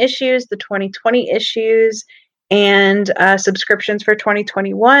 2019 issues, the 2020 issues, and subscriptions for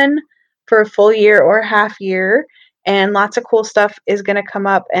 2021 for a full year or half year. And lots of cool stuff is going to come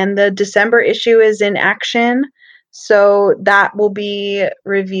up. And the December issue is in action. So that will be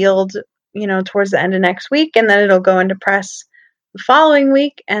revealed towards the end of next week, and then it'll go into press the following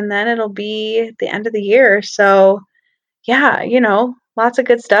week, and then it'll be the end of the year. So yeah, lots of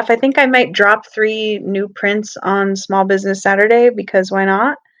good stuff. I think I might drop 3 new prints on Small Business Saturday, because why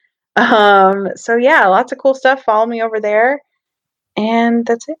not? So yeah, lots of cool stuff. Follow me over there, and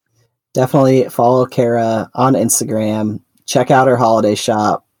that's it. Definitely follow Kara on Instagram. Check out her holiday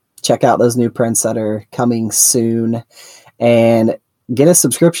shop. Check out those new prints that are coming soon, and get a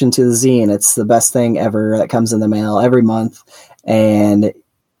subscription to the zine. It's the best thing ever that comes in the mail every month, and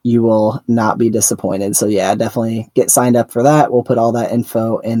you will not be disappointed. So yeah, definitely get signed up for that. We'll put all that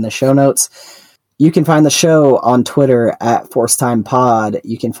info in the show notes. You can find the show on Twitter at ForceTimePod.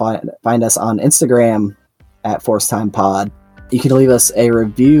 You can find us on Instagram at ForceTimePod. You can leave us a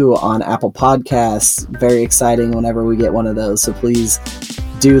review on Apple Podcasts. Very exciting whenever we get one of those. So please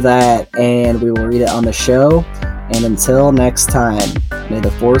do that, and we will read it on the show. And until next time, may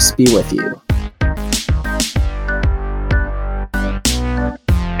the Force be with you.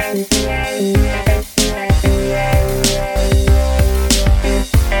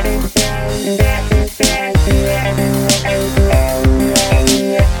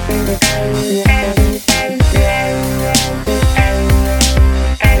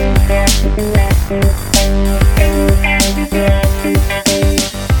 Thank you.